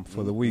album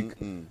for the week.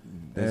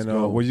 Let's And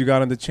go. what you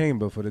got in the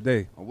chamber for the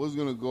day? I was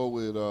gonna go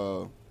with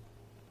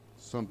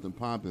something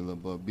popular,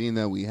 but being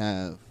that we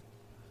have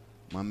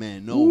my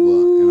man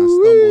Nova, and I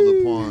stumbled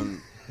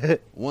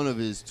upon one of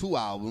his 2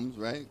 albums,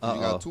 right? 'Cause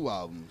you got 2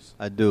 albums.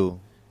 I do.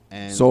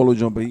 And Solo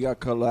Jumper. He got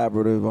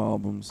collaborative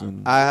albums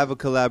and I have a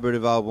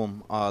collaborative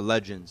album,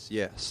 Legends.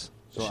 Yes.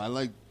 so I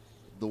like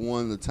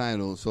the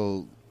title.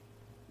 So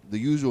the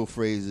usual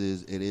phrase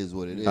is, it is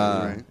what it is,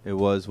 right? It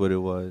was what it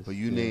was. But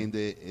you named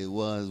it, it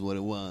was what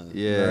it was.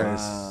 Yeah.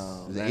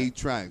 Wow. It was 8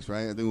 tracks,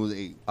 right? I think it was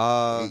 8. Yeah.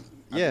 I think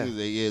it was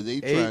 8, yeah, it was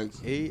 8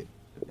 tracks.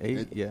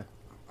 Eight, yeah.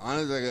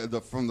 Honestly,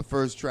 from the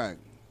first track,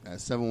 at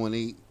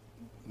 718.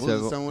 What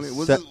was it, 718?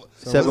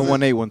 What's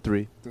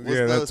 71813. What's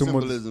Yeah, the that's too much.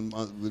 Mm.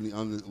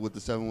 symbolism with the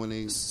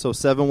 718? So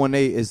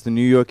 718 is the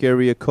New York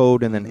area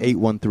code, and then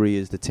 813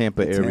 is the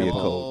Tampa area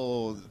code.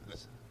 Oh,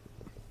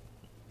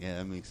 yeah,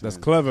 that makes sense.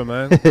 That's clever,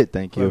 man.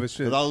 Thank you. Clever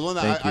shit. Because I was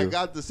wondering, Thank I you.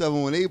 got the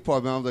 718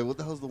 part, but I was like, what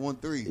the hell's the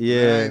 13? Yeah.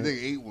 I didn't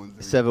think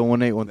 813.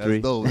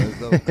 71813.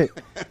 That's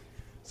dope.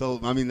 So,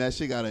 I mean, that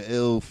shit got an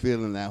ill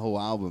feeling, that whole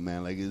album,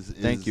 man. Like,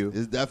 Thank you.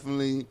 It's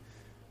definitely,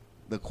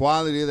 the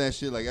quality of that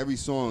shit, like, every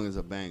song is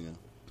a banger.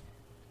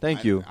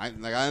 Thank you. I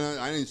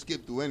didn't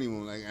skip through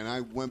anyone, like, and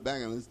I went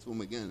back and listened to them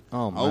again.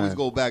 Oh, I always man.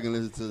 go back and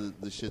listen to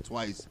the shit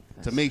twice to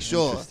That's make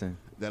sure interesting.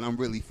 that I'm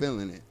really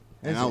feeling it.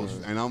 And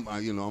Interesting. I'm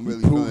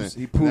really proves- feeling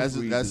he it. proves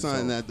And reads that's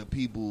something himself. that the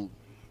people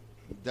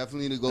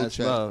definitely need to go That's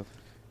check. love.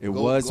 it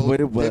Go- was go what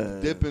it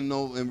was. Dip in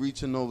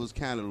Reaching Nova's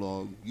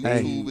catalog.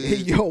 Hey, YouTube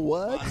is yo,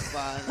 what?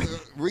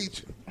 Spotify,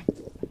 Reach.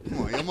 Come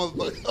on, y'all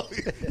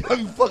motherfuckers. Y'all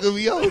be fucking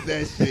me up with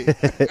that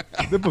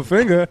shit. Dip a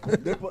finger.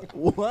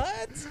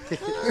 What?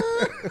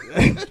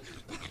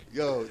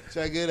 Yo,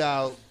 check it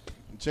out.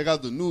 Check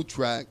out the new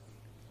track,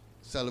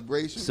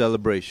 Celebration.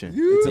 Celebration.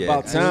 It's Yeah.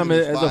 about time And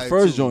it's as the fire,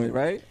 first too. joint,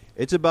 right?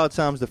 It's About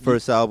Time's the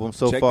first album.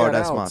 So Check far, that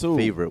that's out, my too.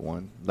 favorite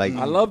one. Like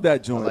I love that I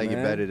joint. like man.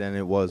 it better than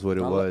It Was What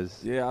It Was.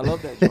 Yeah, I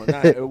love that joint.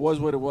 Nah, it was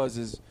what it was.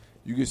 Is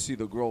you can see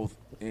the growth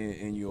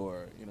in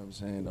your, you know what I'm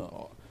saying,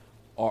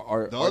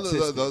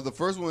 The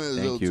first one is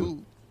Thank ill you.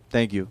 too.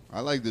 Thank you.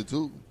 I liked it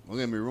too. Don't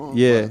get me wrong.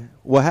 Yeah.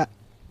 Well,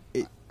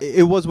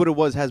 it Was What It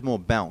Was has more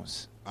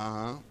bounce. Uh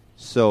huh.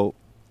 So,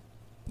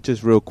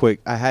 just real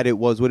quick, I had It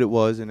Was What It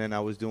Was, and then I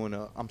was doing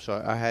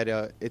I had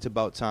It's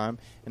About Time,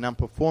 and I'm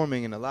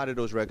performing, and a lot of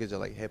those records are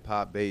like hip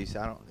hop based.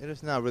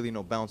 There's not really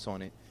no bounce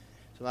on it.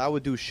 So I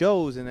would do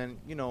shows, and then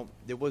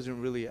I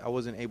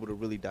wasn't able to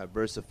really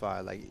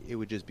diversify. Like it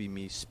would just be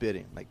me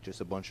spitting, like just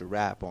a bunch of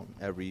rap on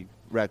every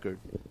record.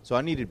 So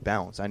I needed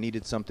bounce. I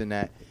needed something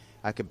that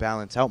I could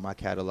balance out my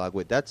catalog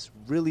with. That's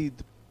really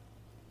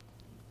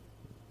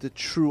the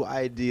true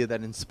idea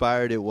that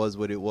inspired It Was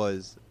What It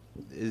Was.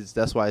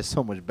 That's why it's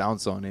so much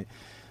bounce on it.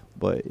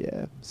 But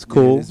yeah, it's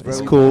cool. it's It's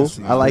very cool.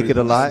 bouncy. I like it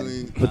a lot.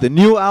 Honestly, But the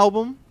new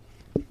album,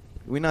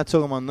 we're not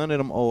talking about none of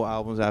them old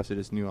albums after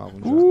this new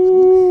album drop.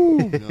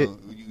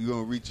 you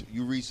gonna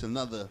reach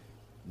another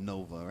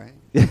Nova, right?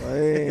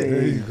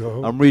 There you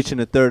go. I'm reaching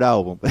the third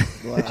album.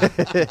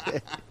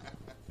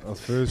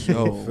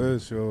 Official.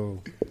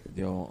 Official.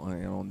 Yo,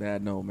 on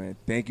that note, man,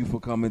 thank you for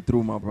coming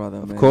through, my brother.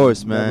 Of man.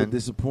 course, Never man.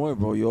 disappoint,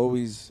 bro. You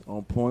always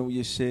on point with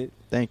your shit.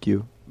 Thank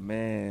you.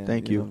 Man.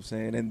 Thank you. you. Know what I'm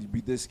saying? And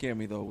you did scare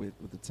me, though, with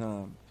the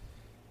time.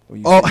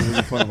 When you Oh. said you were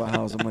in front of a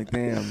house, I'm like,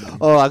 damn.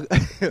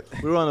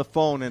 We were on the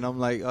phone, and I'm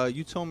like,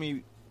 you told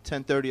me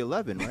 10:30,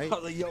 11, right? I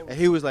was like, yo. And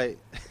he was like,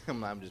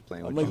 I'm just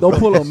playing with I'm like, you. don't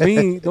pull on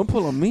me. Don't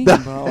pull on me,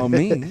 bro. On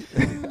me.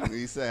 When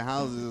he said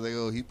houses, like,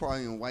 oh, he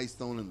probably in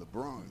Whitestone in the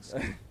Bronx.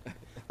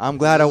 I'm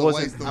glad I There's a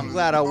wasn't. Whitestone I'm in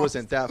glad the I Bronx.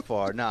 wasn't that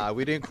far. Nah,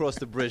 we didn't cross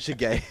the bridge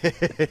again.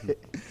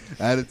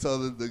 I had to tell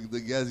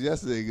the guest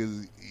yesterday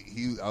because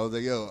I was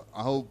like, yo,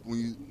 I hope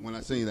when I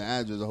send you the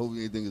address, I hope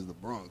you ain't think it's the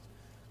Bronx.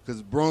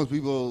 Because Bronx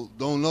people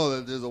don't know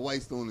that there's a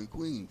Whitestone in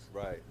Queens.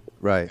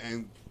 Right.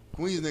 And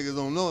Queens niggas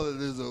don't know that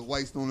there's a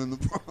Whitestone in the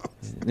Bronx.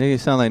 Niggas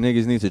sound like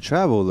niggas need to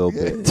travel a little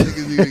Yeah, bit.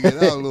 niggas need to get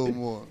out a little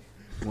more.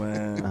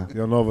 Wow.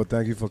 Yo, Nova,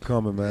 thank you for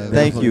coming, man.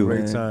 Thank It was a you,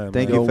 Great man. time.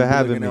 Thank man. you for we're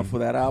having looking me. out for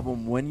that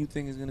album. When you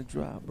think it's gonna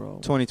drop, bro?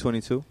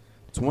 2022.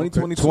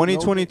 2022.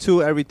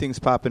 2022, everything's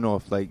popping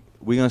off. Like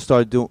we're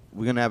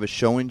gonna have a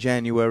show in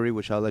January,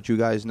 which I'll let you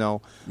guys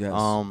know. Yes.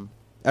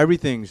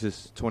 Everything's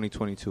just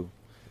 2022.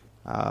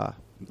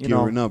 You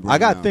Gearing know, up I right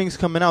got now. things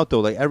coming out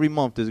though. Like every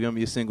month, there's gonna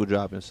be a single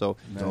dropping. So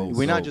Nice.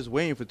 we're not Dope. just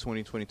waiting for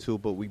 2022,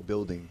 but we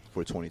building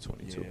for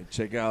 2022. Yeah,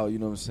 check out, you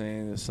know what I'm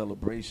saying, the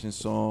celebration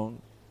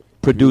song.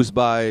 Produced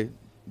by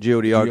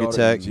Gio the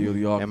Architect Gio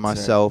the Architect. and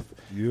myself.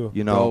 Yeah.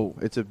 You know,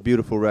 Dope. it's a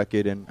beautiful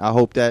record, and I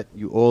hope that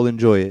you all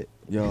enjoy it.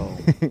 Yo,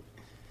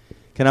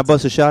 Can I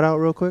bust a shout out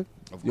real quick?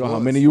 Of yo, how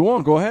course. many you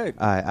want? Go ahead.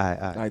 All All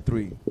right. right,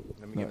 3.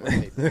 Let me get my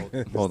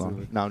tape. Hold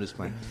on. No, I'm just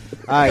playing.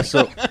 All right,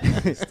 so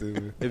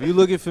Stupid. if you're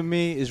looking for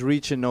me, it's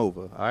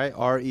ReachingNOVA. All right,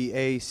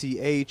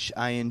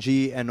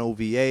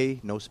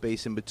 ReachingNOVA. No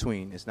space in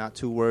between. It's not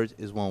 2 words.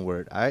 It's 1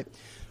 word. All right.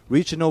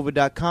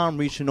 ReachingNOVA.com.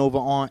 ReachingNOVA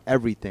on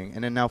everything.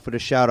 And then now for the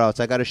shout outs,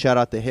 I got to shout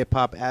out the Hip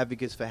Hop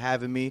Advocates for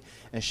having me,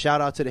 and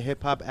shout out to the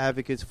Hip Hop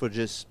Advocates for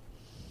just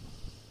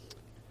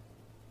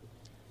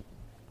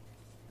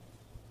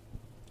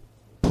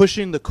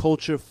pushing the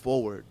culture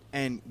forward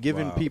and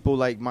giving Wow. people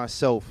like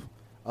myself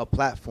a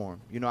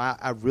platform. You know,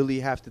 I really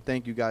have to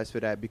thank you guys for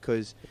that,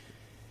 because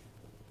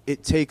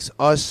it takes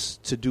us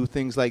to do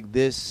things like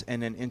this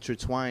and then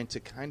intertwine to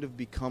kind of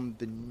become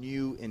the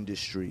new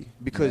industry,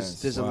 because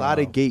Yes. there's a lot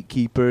of Wow.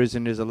 gatekeepers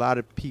and there's a lot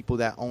of people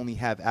that only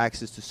have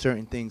access to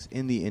certain things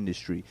in the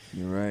industry.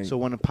 You're right. So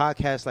when a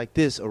podcast like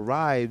this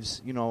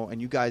arrives, you know,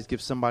 and you guys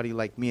give somebody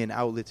like me an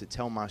outlet to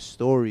tell my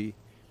story,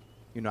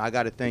 you know, I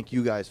got to thank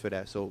you guys for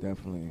that. So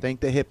Definitely. thank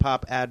the Hip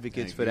Hop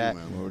Advocates Thank for you, that.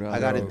 man. Word up. I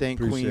got to Yo, thank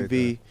Queen appreciate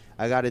V.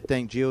 I got to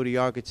thank Gio the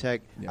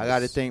Architect. I got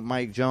to Yes. thank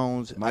Mike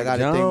Jones. Mike I got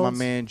to thank my Jones.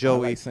 man I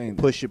Joey, like saying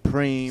that. Push It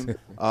Preem.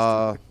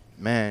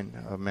 Man,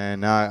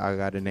 now I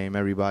got to name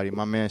everybody.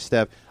 My man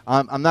Steph.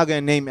 I'm not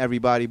going to name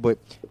everybody, but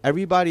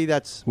everybody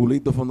that's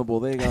Julito from the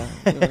bodega.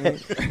 You know what I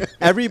mean?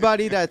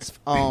 everybody that's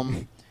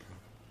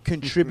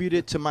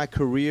contributed to my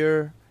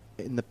career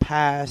in the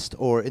past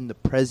or in the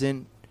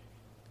present,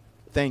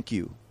 thank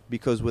you.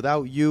 Because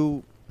without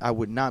you, I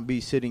would not be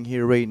sitting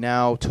here right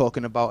now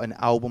talking about an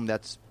album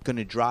that's going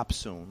to drop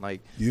soon. Like,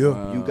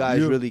 Yeah. you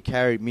guys Yeah. really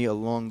carried me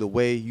along the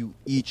way. You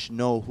each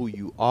know who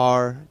you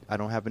are. I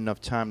don't have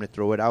enough time to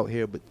throw it out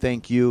here, but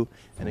thank you.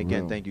 And For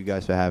again, real. thank you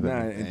guys for having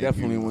Nah, me. and Thank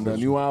definitely you. when the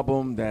new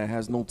album that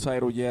has no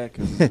title yet,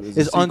 because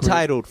It's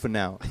untitled for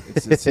now.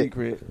 It's a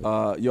secret.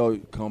 Yo,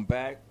 come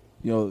back.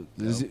 Yo,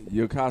 this is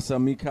your casa,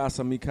 mi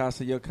casa, mi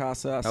casa, your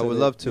casa. I said would it,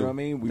 love to. You know what I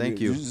mean?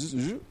 Thank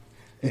you.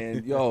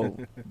 And yo,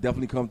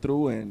 definitely come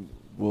through and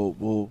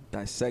we'll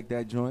dissect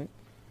that joint,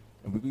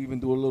 and we can even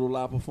do a little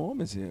live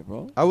performance here,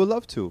 bro. I would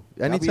love to.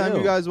 That'd be Anytime you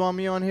ill. guys want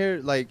me on here,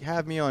 like,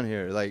 have me on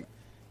here. Like,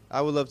 I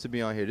would love to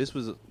be on here. This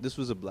was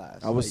a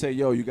blast. I would Like, say,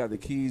 yo, you got the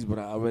keys, but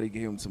I already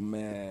gave him some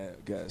mad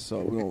guys. So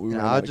we you know,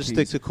 I'll just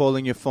stick to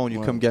calling your phone. You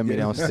Well, come get me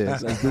yeah.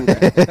 downstairs. Let's do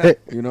that.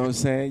 You know what I'm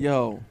saying?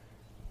 Yo,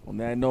 on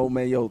that note,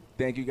 man, yo,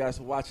 thank you guys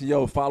for watching.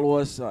 Yo, follow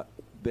us,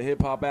 the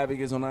Hip Hop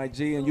Advocates on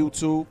IG and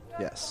YouTube.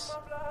 Yes.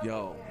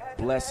 Yo,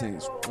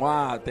 blessings.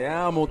 Wow, te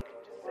amo.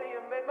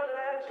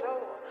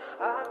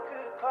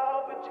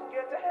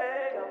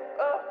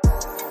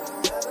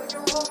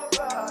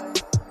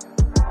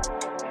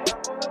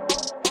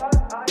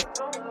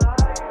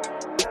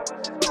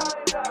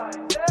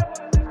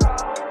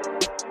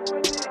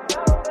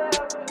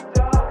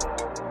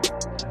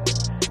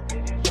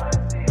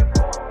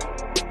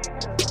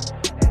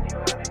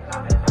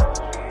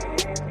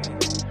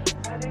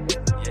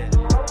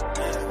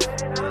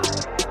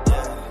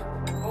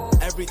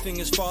 Everything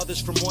is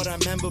farthest from what I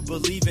remember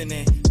believing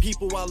in.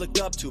 People I looked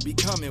up to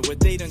becoming what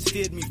they done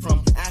steered me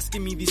from.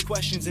 Asking me these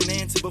questions and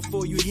answer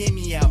before you hear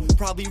me out.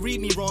 Probably read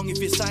me wrong if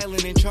you're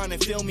silent and trying to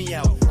fill me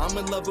out. I'm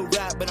in love with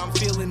rap, but I'm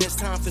feeling it's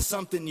time for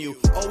something new.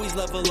 Always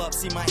level up,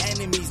 see my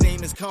enemy's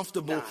name is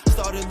comfortable.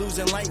 Started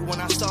losing light when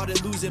I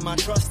started losing my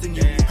trust in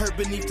you. Hurt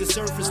beneath the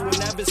surface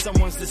whenever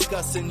someone's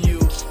discussing you.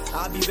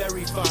 I'll be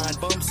very fine,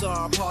 bumps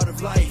are a part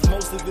of life.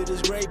 Most of it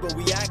is gray, but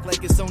we act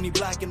like it's only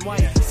black and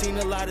white. Seen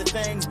a lot of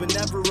things, but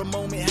never a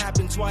moment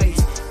happened twice.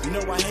 You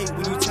know I hate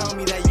when you tell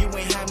me that you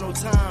ain't have no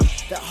time.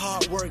 That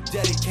hard work,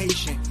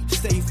 dedication,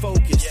 stay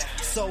focused.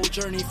 soul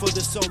journey for the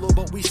solo,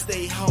 but we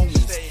stay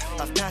homies.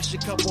 I've passed a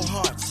couple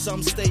hearts,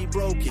 some stay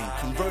broken.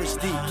 Converse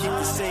deep, keep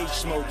the sage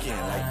smoking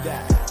like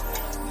that.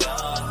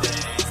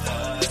 Nothing's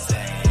the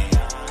same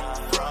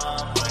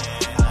from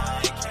when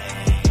I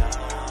came.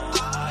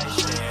 I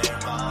share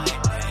my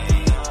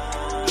pain.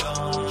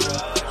 Don't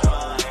judge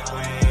my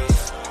ways.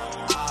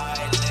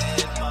 I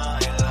live my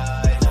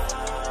life.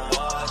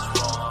 What's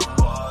wrong,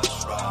 what's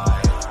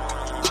right?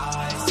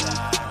 I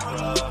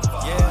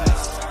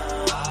sacrifice.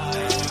 I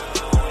do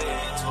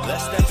it.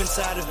 Let's step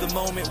inside of the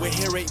moment. We're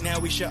here right now,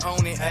 we should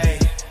own it,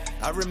 ayy.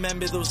 I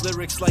remember those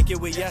lyrics like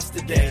it was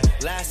yesterday.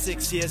 Last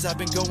 6 years I've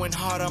been going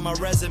hard on my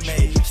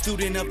resume.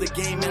 Student of the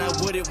game and I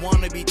wouldn't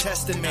wanna be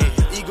testing me.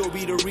 Ego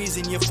be the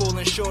reason you're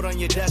falling short on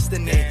your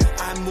destiny.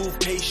 I move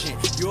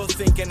patient, you're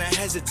thinking I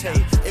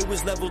hesitate. It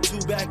was level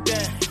 2 back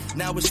then,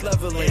 now it's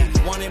level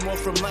 8. Wanted more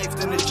from life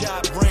than a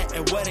job, rent,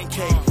 and wedding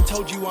cake.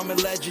 Told you I'm a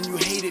legend, you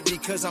hate it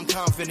because I'm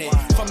confident.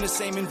 From the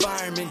same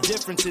environment,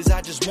 differences,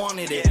 I just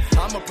wanted it.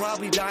 I'ma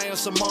probably die on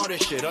some martyr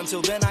shit.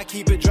 Until then I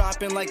keep it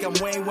dropping like I'm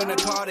Wayne when a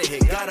Carter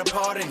hit. Gotta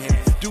pardon him,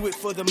 do it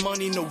for the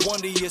money, no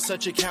wonder you're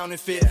such a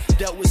counterfeit.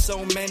 Dealt with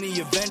so many,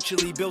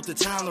 eventually built a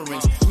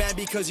tolerance. Mad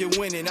because you're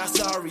winning, I'm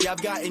sorry,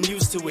 I've gotten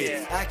used to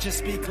it. Actions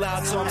speak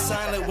loud, so I'm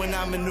silent when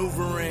I'm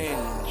maneuvering.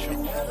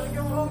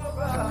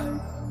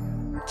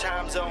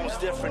 Time zone's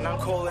different, I'm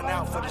calling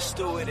out for the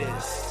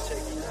stewardess. Take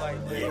a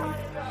flight there.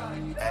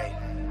 Hey,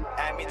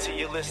 add me to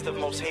your list of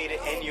most hated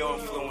and your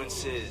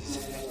influences.